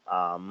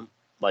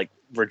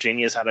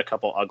 Virginia's had a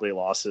couple ugly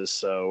losses,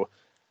 so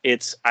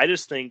I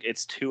just think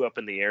it's too up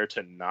in the air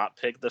to not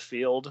pick the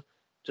field,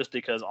 just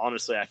because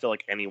honestly I feel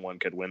like anyone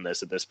could win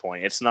this at this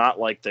point. It's not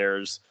like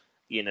there's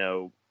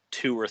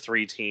 2 or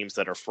 3 teams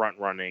that are front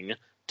running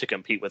to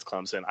compete with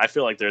Clemson. I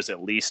feel like there's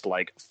at least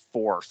like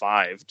 4 or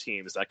 5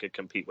 teams that could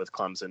compete with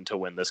Clemson to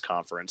win this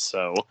conference.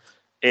 So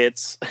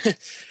it's,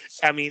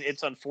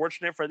 it's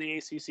unfortunate for the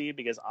ACC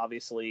because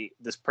obviously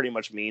this pretty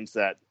much means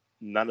that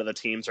none of the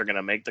teams are going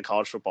to make the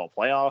college football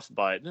playoff.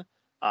 But,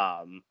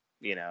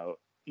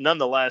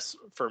 nonetheless,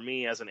 for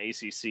me as an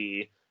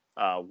ACC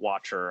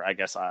watcher, I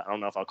guess I don't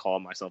know if I'll call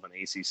myself an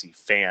ACC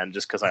fan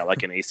just because I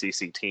like an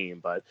ACC team.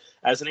 But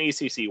as an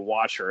ACC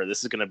watcher,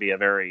 this is going to be a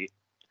very,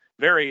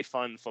 very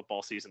fun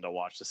football season to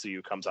watch to see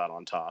who comes out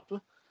on top.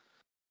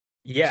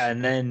 Yeah,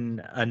 and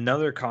then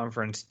another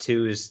conference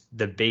too is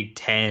the Big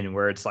Ten,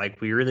 where it's like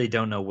we really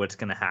don't know what's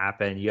going to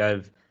happen. You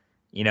have,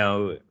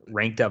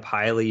 ranked up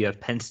highly, you have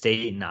Penn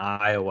State and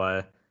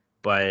Iowa,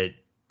 but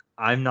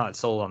I'm not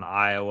sold on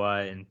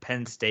Iowa, and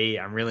Penn State,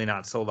 I'm really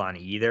not sold on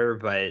either.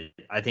 But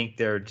I think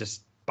they're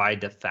just by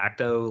de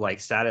facto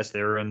like status,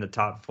 they're in the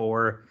top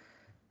 4.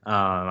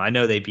 I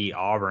know they beat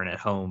Auburn at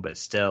home, but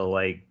still,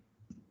 like,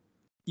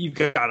 you've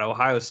got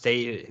Ohio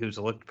State, who's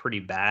looked pretty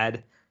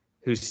bad,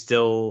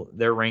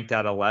 they're ranked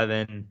at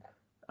 11.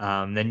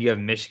 Then you have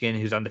Michigan,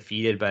 who's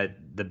undefeated, but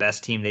the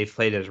best team they've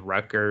played is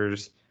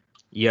Rutgers.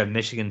 You have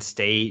Michigan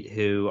State,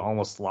 who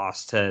almost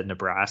lost to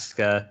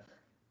Nebraska,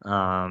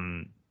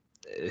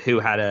 who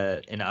had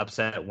an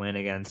upset win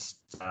against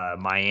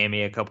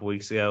Miami a couple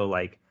weeks ago.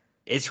 Like,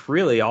 it's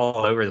really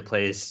all over the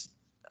place.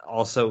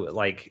 Also,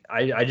 like,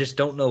 I just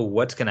don't know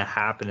what's going to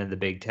happen in the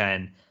Big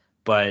Ten.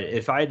 But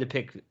if I had to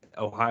pick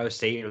Ohio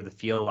State or the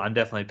field, I'm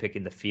definitely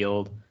picking the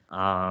field.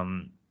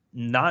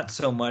 Not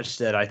so much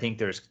that I think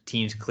there's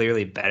teams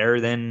clearly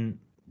better than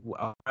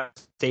Ohio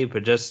State,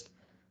 but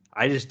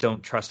I just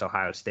don't trust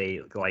Ohio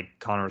State. Like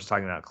Connor was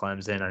talking about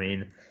Clemson. I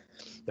mean,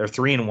 they're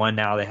 3-1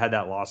 now. They had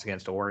that loss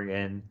against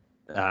Oregon.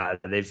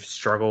 They've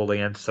struggled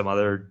against some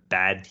other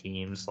bad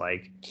teams.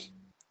 Like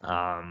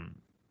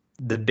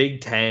the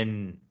Big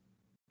Ten,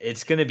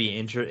 it's going to be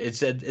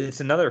interesting. It's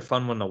another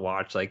fun one to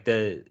watch. Like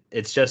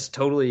it's just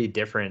totally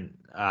different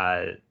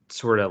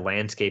sort of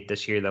landscape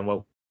this year than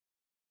what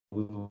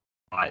we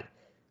thought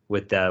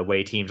with the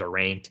way teams are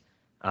ranked.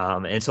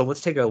 And so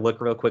let's take a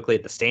look real quickly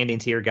at the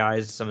standings here,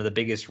 guys. Some of the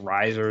biggest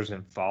risers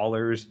and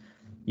fallers.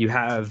 You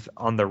have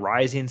on the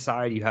rising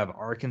side, you have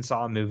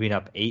Arkansas moving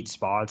up 8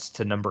 spots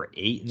to number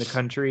 8 in the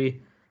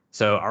country.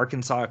 So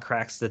Arkansas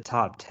cracks the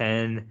top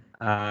 10.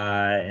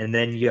 And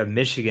then you have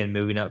Michigan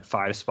moving up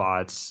 5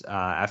 spots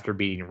after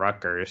beating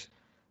Rutgers.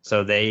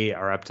 So they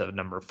are up to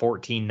number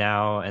 14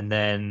 now. And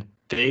then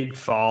big time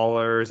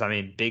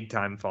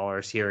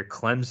fallers here.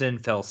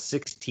 Clemson fell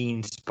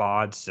 16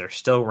 spots. They're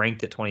still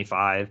ranked at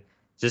 25.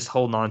 Just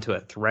holding on to a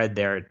thread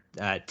there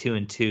at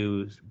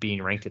 2-2,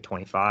 being ranked at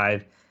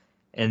 25.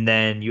 And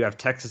then you have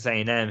Texas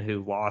A&M,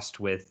 who lost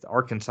with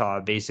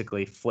Arkansas,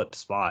 basically flipped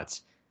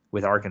spots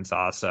with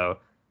Arkansas. So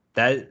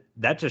that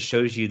just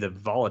shows you the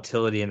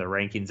volatility in the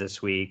rankings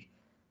this week.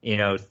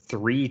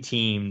 3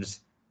 teams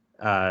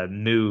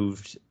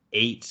moved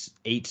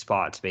eight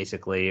spots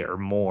basically or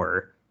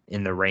more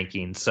in the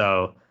rankings.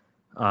 So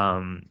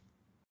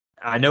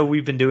I know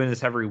we've been doing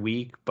this every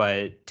week,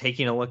 but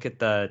taking a look at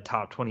the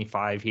top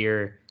 25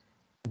 here,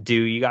 do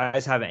you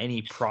guys have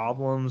any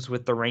problems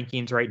with the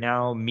rankings right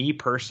now? Me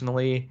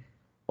personally,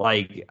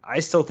 like, I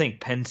still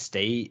think Penn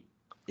State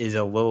is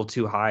a little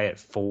too high at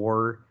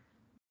 4.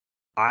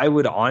 I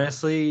would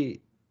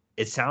honestly,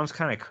 it sounds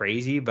kind of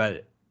crazy,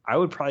 but I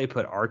would probably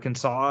put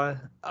Arkansas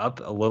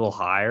up a little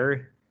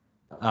higher,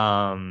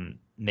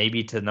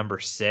 maybe to number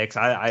 6.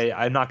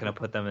 I'm not going to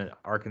put them in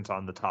Arkansas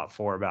in the top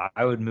 4, but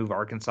I would move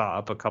Arkansas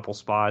up a couple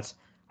spots.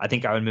 I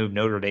think I would move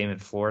Notre Dame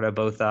and Florida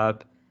both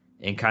up,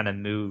 and kind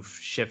of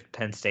shift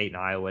Penn State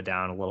and Iowa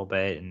down a little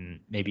bit,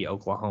 and maybe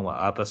Oklahoma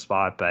up a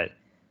spot. But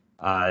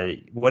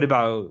what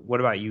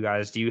about you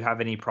guys? Do you have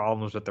any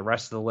problems with the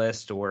rest of the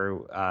list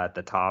or at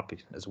the top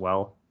as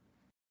well?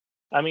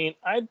 I mean,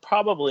 I'd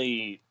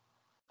probably,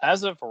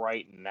 as of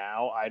right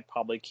now, I'd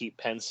probably keep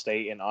Penn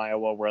State and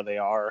Iowa where they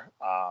are.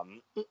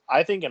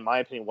 I think, in my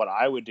opinion, what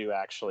I would do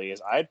actually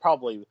is I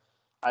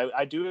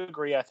do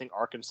agree. I think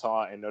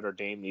Arkansas and Notre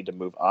Dame need to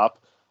move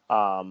up.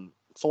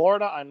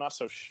 Florida, I'm not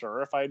so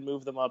sure if I'd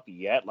move them up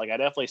yet. Like, I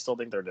definitely still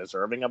think they're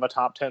deserving of a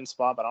top 10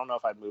 spot, but I don't know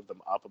if I'd move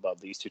them up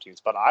above these 2 teams.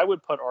 But I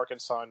would put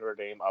Arkansas and Notre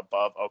Dame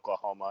above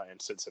Oklahoma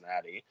and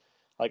Cincinnati.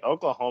 Like,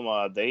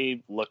 Oklahoma,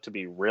 they look to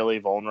be really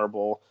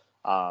vulnerable.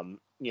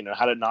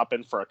 Had it not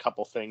been for a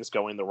couple things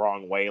going the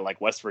wrong way,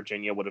 like West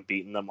Virginia would have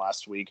beaten them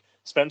last week.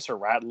 Spencer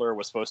Rattler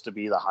was supposed to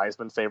be the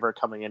Heisman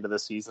favorite coming into the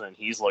season, and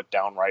he's looked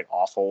downright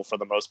awful for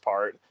the most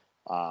part.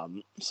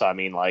 So, I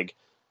mean, like,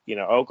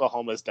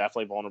 Oklahoma is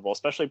definitely vulnerable,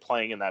 especially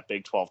playing in that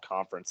Big 12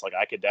 conference. Like,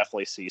 I could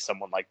definitely see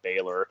someone like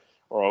Baylor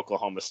or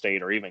Oklahoma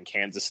State or even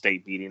Kansas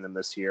State beating them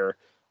this year.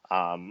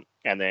 And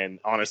then,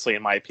 honestly,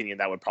 in my opinion,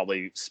 that would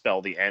probably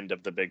spell the end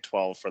of the Big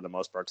 12 for the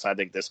most part, because I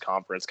think this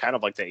conference, kind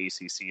of like the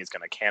ACC, is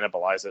going to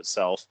cannibalize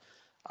itself.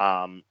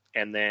 And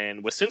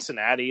then with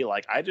Cincinnati,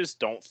 like, I just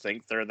don't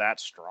think they're that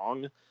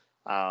strong.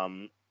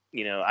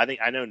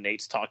 I know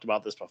Nate's talked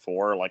about this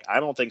before. Like, I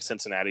don't think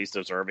Cincinnati's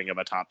deserving of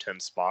a top 10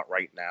 spot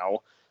right now.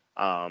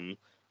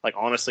 Like,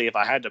 honestly, if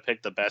I had to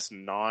pick the best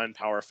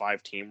non-Power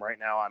 5 team right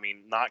now, I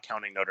mean, not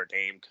counting Notre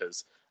Dame,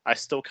 because I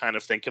still kind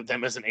of think of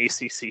them as an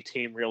ACC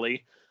team,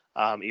 really,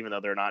 even though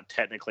they're not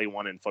technically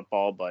one in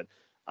football. But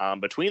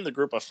between the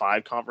group of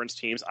 5 conference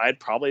teams, I'd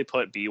probably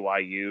put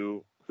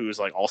BYU, who's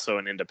like also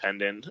an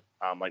independent,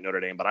 like Notre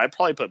Dame, but I'd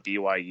probably put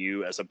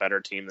BYU as a better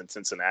team than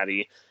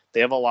Cincinnati. They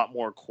have a lot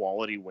more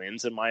quality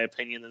wins, in my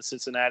opinion, than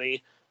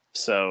Cincinnati.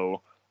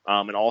 So,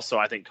 and also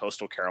I think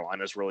Coastal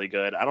Carolina is really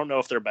good. I don't know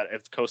if they're better,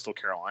 if Coastal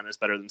Carolina is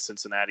better than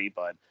Cincinnati,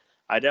 but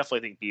I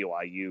definitely think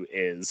BYU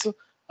is.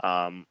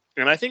 And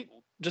I think,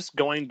 just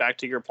going back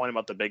to your point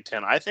about the Big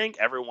Ten, I think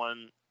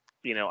everyone,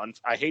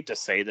 I hate to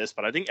say this,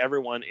 but I think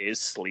everyone is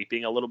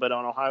sleeping a little bit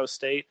on Ohio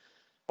State.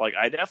 Like,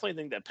 I definitely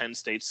think that Penn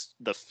State's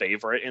the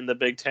favorite in the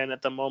Big Ten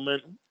at the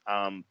moment.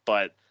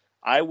 But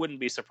I wouldn't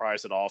be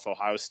surprised at all if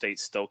Ohio State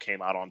still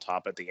came out on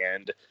top at the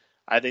end.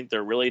 I think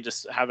they're really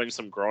just having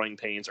some growing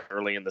pains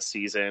early in the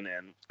season.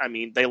 And, I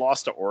mean, they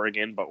lost to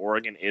Oregon, but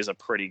Oregon is a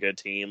pretty good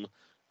team.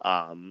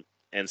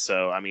 And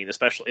so, I mean,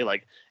 especially,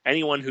 like,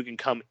 anyone who can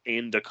come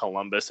into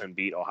Columbus and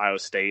beat Ohio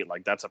State,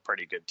 like, that's a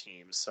pretty good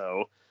team.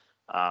 So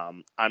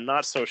I'm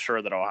not so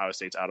sure that Ohio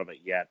State's out of it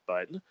yet,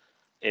 but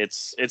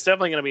it's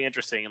definitely going to be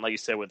interesting. And like you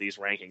said, with these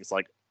rankings,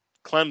 like,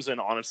 Clemson,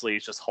 honestly,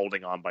 is just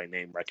holding on by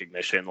name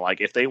recognition.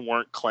 Like, if they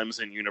weren't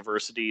Clemson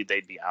University,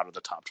 they'd be out of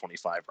the top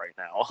 25 right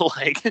now.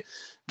 Like,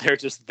 they're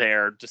just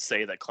there to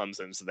say that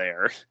Clemson's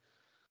there.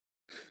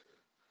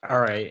 All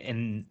right.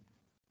 And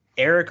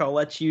Eric, I'll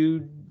let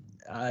you,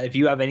 if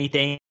you have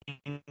anything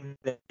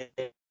to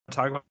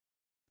talk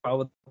about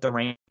with the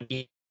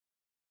rankings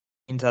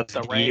up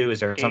to you, is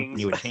there something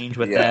you would change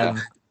with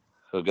them?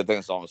 So good thing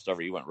it's almost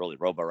over. You went really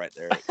robo right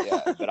there.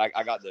 Yeah, but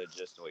I got the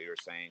gist of what you were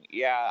saying.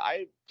 Yeah,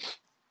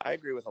 I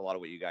agree with a lot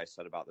of what you guys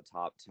said about the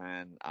top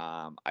 10.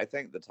 I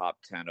think the top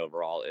 10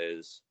 overall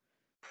is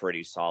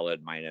pretty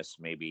solid, minus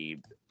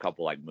maybe a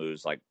couple like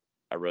moves. Like,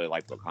 I really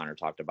like what Connor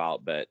talked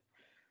about, but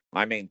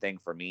my main thing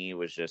for me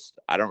was just,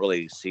 I don't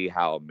really see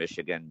how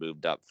Michigan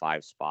moved up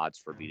 5 spots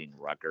for beating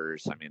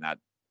Rutgers. I mean,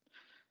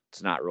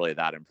 it's not really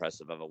that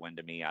impressive of a win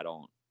to me. I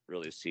don't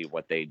really see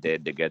what they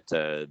did to get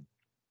to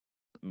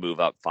move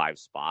up 5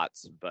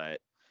 spots, but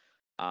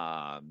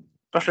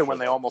especially when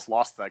they almost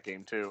lost that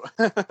game too.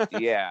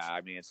 Yeah,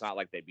 I mean, it's not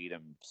like they beat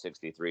them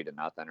 63-0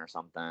 or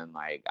something.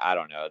 Like, I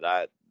don't know,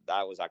 that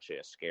was actually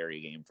a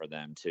scary game for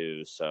them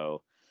too.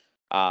 So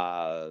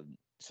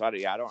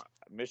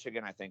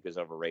Michigan, I think, is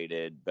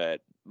overrated,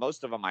 but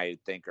most of them I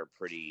think are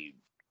pretty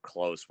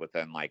close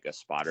within like a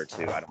spot or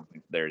two. I don't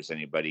think there's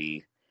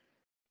anybody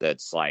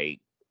that's like,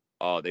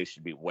 oh, they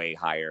should be way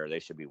higher, they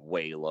should be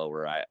way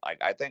lower.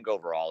 I think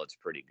overall it's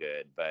pretty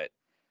good, but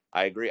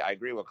I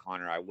agree with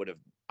Connor. I would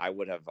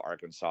have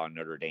Arkansas and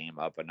Notre Dame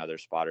up another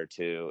spot or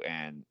two.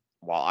 And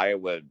while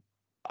Iowa,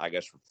 I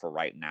guess for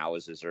right now,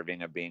 is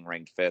deserving of being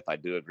ranked 5th, I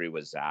do agree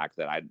with Zach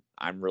that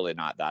I'm really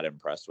not that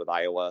impressed with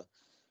Iowa.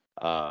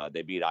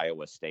 They beat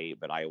Iowa State,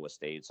 but Iowa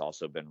State's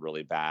also been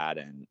really bad,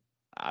 and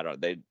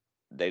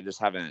they just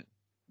haven't.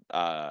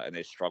 And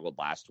they struggled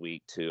last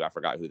week too. I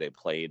forgot who they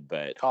played,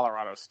 but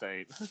Colorado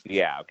State.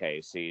 Yeah.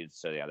 Okay. See.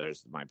 So yeah,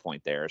 there's my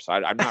point there. So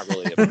I'm not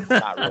really,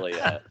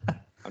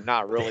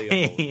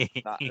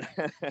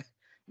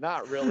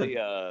 not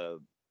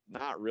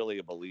really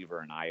a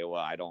believer in Iowa.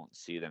 I don't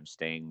see them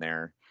staying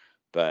there,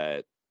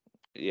 but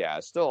yeah,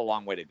 still a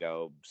long way to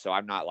go. So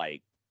I'm not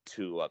like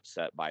too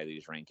upset by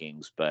these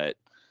rankings, but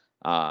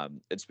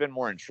it's been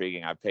more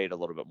intriguing. I've paid a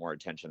little bit more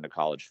attention to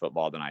college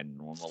football than I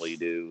normally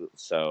do.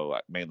 So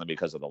mainly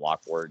because of the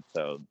lock board.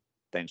 So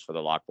thanks for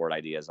the lock board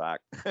idea,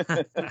 Zach. I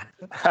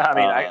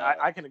mean,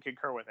 I can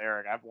concur with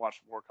Eric. I've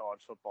watched more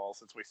college football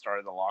since we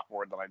started the lock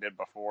board than I did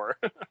before.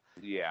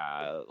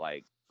 Yeah,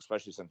 like,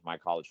 especially since my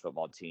college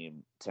football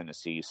team,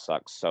 Tennessee,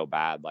 sucks so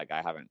bad. Like,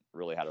 I haven't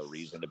really had a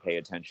reason to pay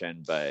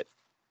attention, but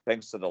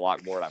thanks to the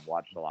lock board, I've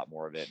watched a lot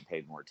more of it and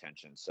paid more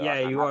attention. So yeah,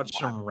 you watch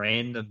some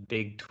random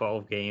Big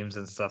 12 games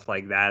and stuff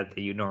like that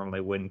you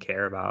normally wouldn't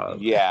care about.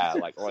 Yeah,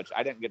 like,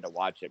 I didn't get to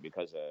watch it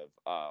because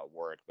of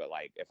work, but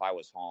like, if I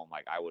was home,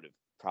 like, I would have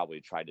probably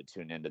tried to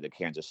tune into the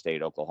Kansas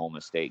State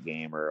Oklahoma State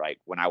game, or like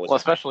when I was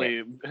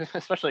especially because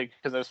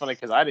it's funny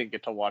because I didn't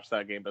get to watch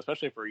that game, but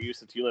especially for you,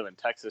 since you live in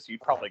Texas,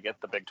 you'd probably get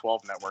the Big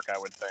 12 network, I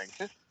would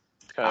think.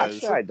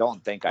 Actually, I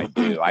don't think I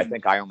do. I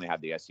think I only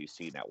have the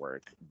SEC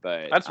network,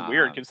 but that's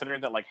weird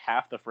considering that like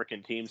half the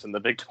freaking teams in the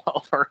Big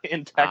 12 are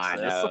in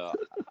Texas. I know.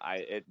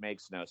 It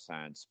makes no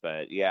sense,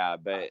 but yeah,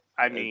 but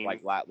I mean,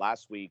 like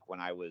last week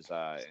when I was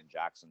in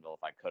Jacksonville,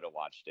 if I could have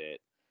watched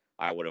it,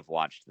 I would have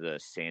watched the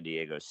San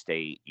Diego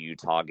State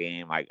Utah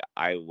game.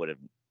 I would have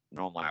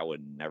normally I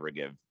would never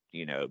give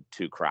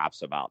two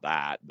craps about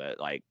that, but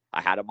like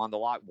I had them on the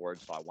lock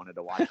board, so I wanted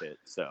to watch it.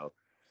 So.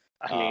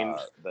 I mean,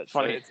 but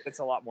funny. So it's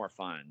a lot more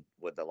fun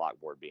with the lock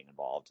board being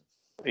involved.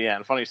 Yeah,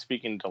 and funny,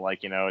 speaking to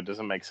like, it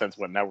doesn't make sense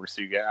what networks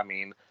you get. I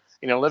mean,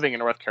 living in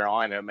North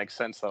Carolina, it makes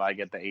sense that I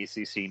get the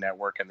ACC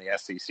network and the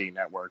SEC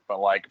network. But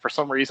like for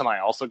some reason, I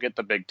also get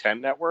the Big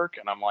Ten network,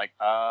 and I'm like,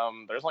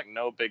 there's like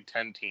no Big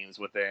Ten teams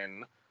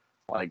within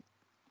like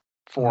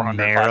 400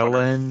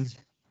 Maryland.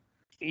 500.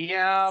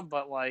 Yeah,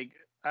 but like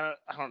I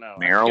don't know.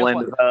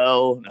 Maryland,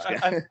 though.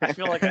 I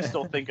feel like I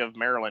still think of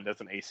Maryland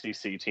as an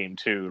ACC team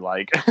too.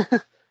 Like,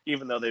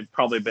 even though they've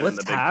probably been in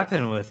the Big Ten. What's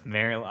happened with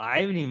Maryland? I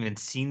haven't even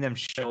seen them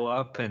show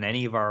up in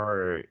any of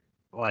our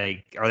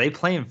are they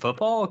playing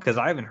football? Because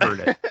I haven't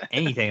heard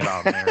anything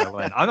about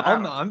Maryland.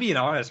 I'm being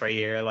honest right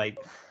here. Like,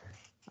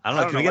 I don't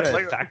know. Can we get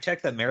a fact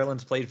check that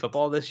Maryland's played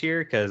football this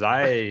year? Because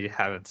I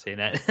haven't seen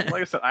it.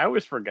 Like I said, I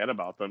always forget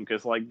about them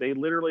because like they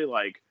literally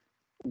like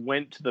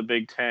went to the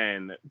Big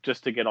Ten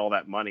just to get all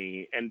that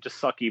money and just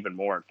suck even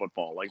more at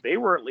football. Like they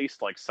were at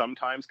least like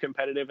sometimes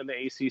competitive in the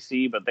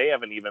ACC, but they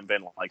haven't even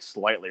been like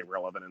slightly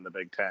relevant in the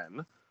Big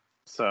Ten.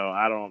 So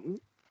I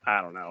don't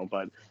know,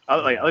 but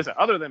like I said,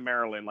 other than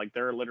Maryland, like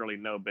there are literally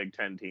no Big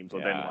Ten teams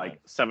within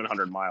like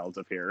 700 miles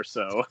of here.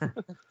 So.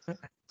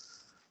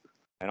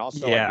 And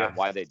also, I get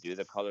why they do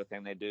the color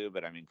thing they do,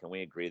 but I mean, can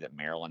we agree that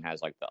Maryland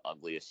has like the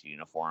ugliest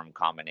uniform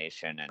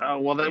combination? And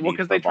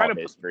because they try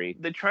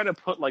to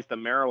put like the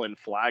Maryland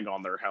flag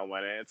on their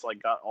helmet, and it's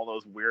like got all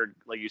those weird,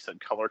 like you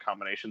said, color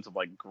combinations of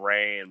like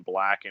gray and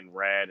black and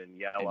red and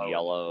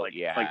yellow. Like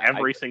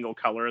every single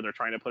color, they're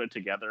trying to put it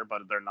together,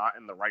 but they're not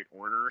in the right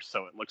order,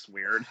 so it looks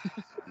weird.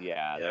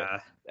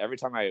 Every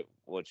time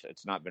which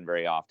it's not been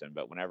very often,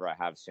 but whenever I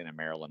have seen a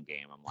Maryland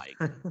game, I'm like.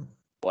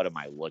 What am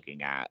I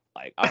looking at?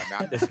 Like, I'm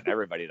dissing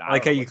everybody. I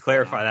like how you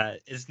clarify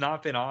that. It's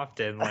not been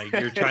often. Like,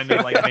 you're trying to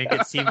like make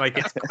it seem like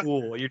it's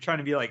cool. You're trying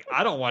to be like,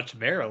 I don't watch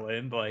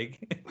Maryland.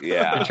 Like,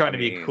 you're trying to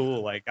be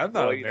cool. Like, I'm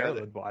not a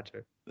Maryland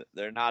watcher.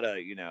 They're not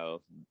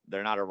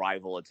a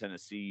rival of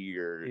Tennessee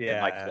or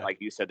like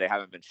you said, they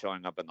haven't been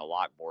showing up in the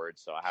lock board,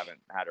 so I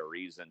haven't had a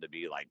reason to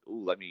be like,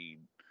 ooh, let me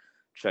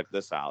check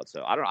this out.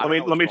 So I don't know.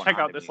 Let me check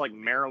out this like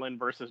Maryland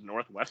versus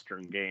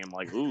Northwestern game.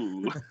 Like,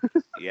 ooh.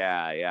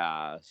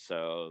 Yeah.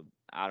 So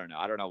I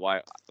don't know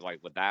why,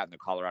 like with that and the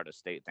Colorado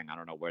State thing, I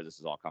don't know where this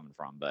is all coming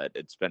from, but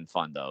it's been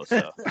fun though.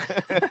 So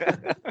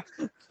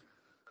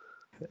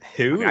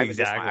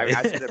exactly?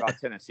 I said about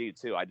Tennessee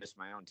too. I diss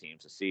my own team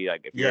to see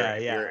like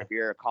if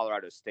you're a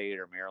Colorado State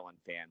or Maryland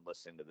fan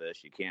listening to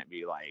this, you can't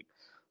be like,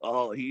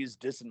 oh, he's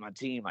dissing my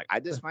team. Like I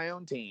diss my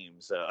own team.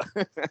 So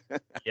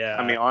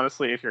I mean,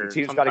 honestly, if your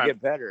team's got to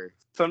get better,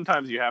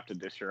 sometimes you have to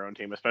diss your own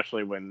team,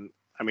 especially when.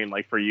 I mean,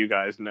 like for you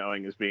guys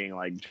knowing as being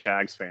like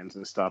Jags fans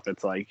and stuff,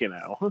 it's like,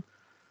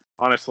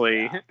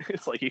 honestly,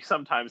 it's like you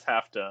sometimes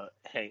have to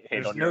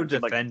hate on your no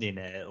defending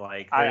it.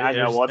 Like I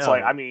know what's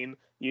like. I mean,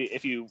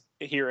 if you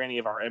hear any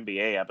of our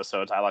NBA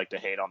episodes, I like to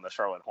hate on the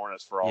Charlotte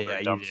Hornets for all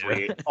their dumb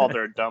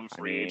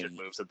free agent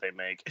moves that they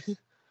make.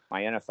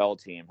 My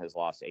NFL team has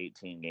lost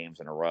 18 games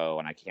in a row,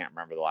 and I can't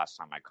remember the last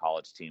time my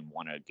college team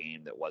won a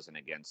game that wasn't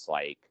against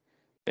like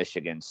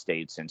Michigan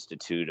State's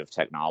Institute of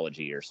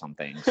Technology or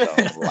something. So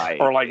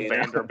or like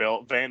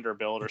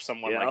Vanderbilt or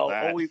someone like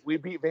that. Oh, we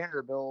beat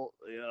Vanderbilt.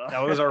 Yeah.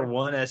 That was our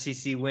one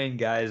SEC win,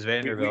 guys.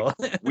 Vanderbilt.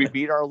 We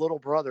beat our little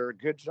brother.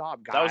 Good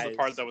job, guys. That was the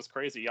part that was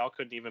crazy. Y'all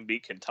couldn't even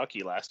beat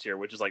Kentucky last year,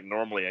 which is like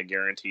normally a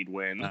guaranteed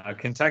win.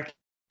 Kentucky's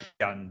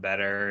gotten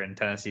better and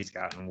Tennessee's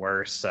gotten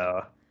worse.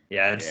 So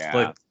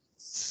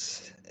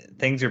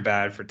things are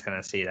bad for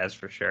Tennessee, that's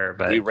for sure.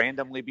 But we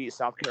randomly beat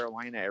South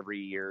Carolina every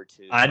year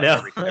too. I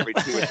know. Every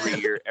 2 or 3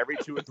 years. Every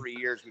 2 or 3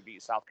 years we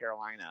beat South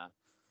Carolina.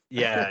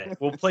 Yeah,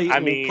 we'll play.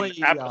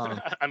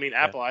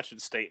 Appalachian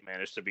State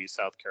managed to beat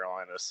South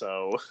Carolina,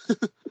 so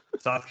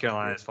South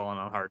Carolina's fallen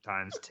on hard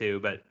times too.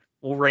 But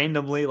we'll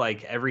randomly,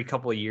 like every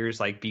couple of years,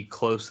 like be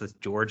close with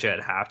Georgia at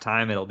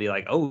halftime. It'll be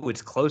like, oh,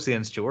 it's close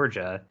against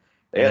Georgia.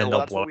 Yeah,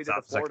 that's what we did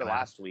to Florida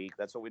last week.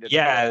 That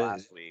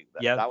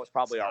was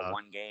probably our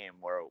one game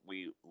where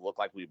we looked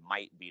like we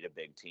might beat a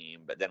big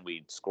team, but then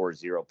we scored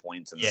 0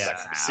 points in the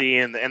second half. See,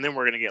 and then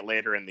we're going to get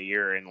later in the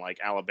year, and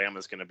like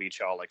Alabama's going to beat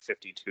y'all like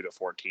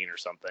 52-14 or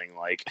something.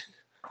 Like,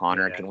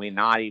 Connor, can we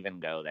not even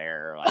go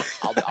there? Like,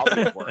 I'll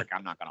be at work.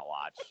 I'm not going to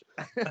watch.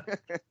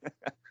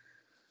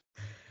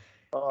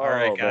 All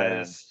right,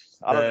 guys.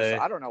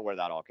 I don't know where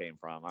that all came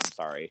from. I'm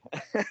sorry.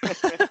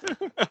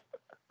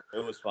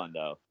 It was fun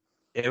though.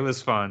 It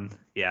was fun.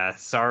 Yeah.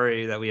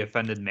 Sorry that we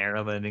offended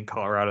Maryland and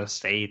Colorado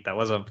State. That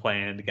wasn't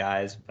planned,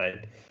 guys.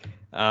 But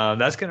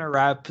that's going to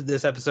wrap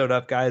this episode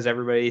up, guys.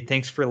 Everybody,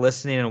 thanks for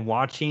listening and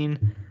watching.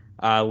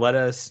 Let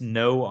us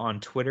know on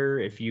Twitter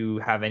if you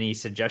have any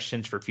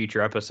suggestions for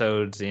future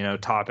episodes,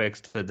 topics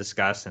to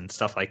discuss and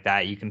stuff like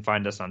that. You can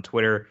find us on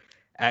Twitter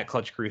at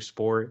Clutch Crew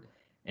Sport.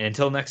 And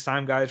until next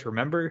time, guys,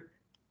 remember,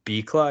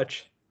 be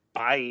clutch.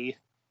 Bye.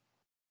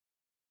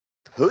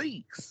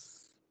 Peace.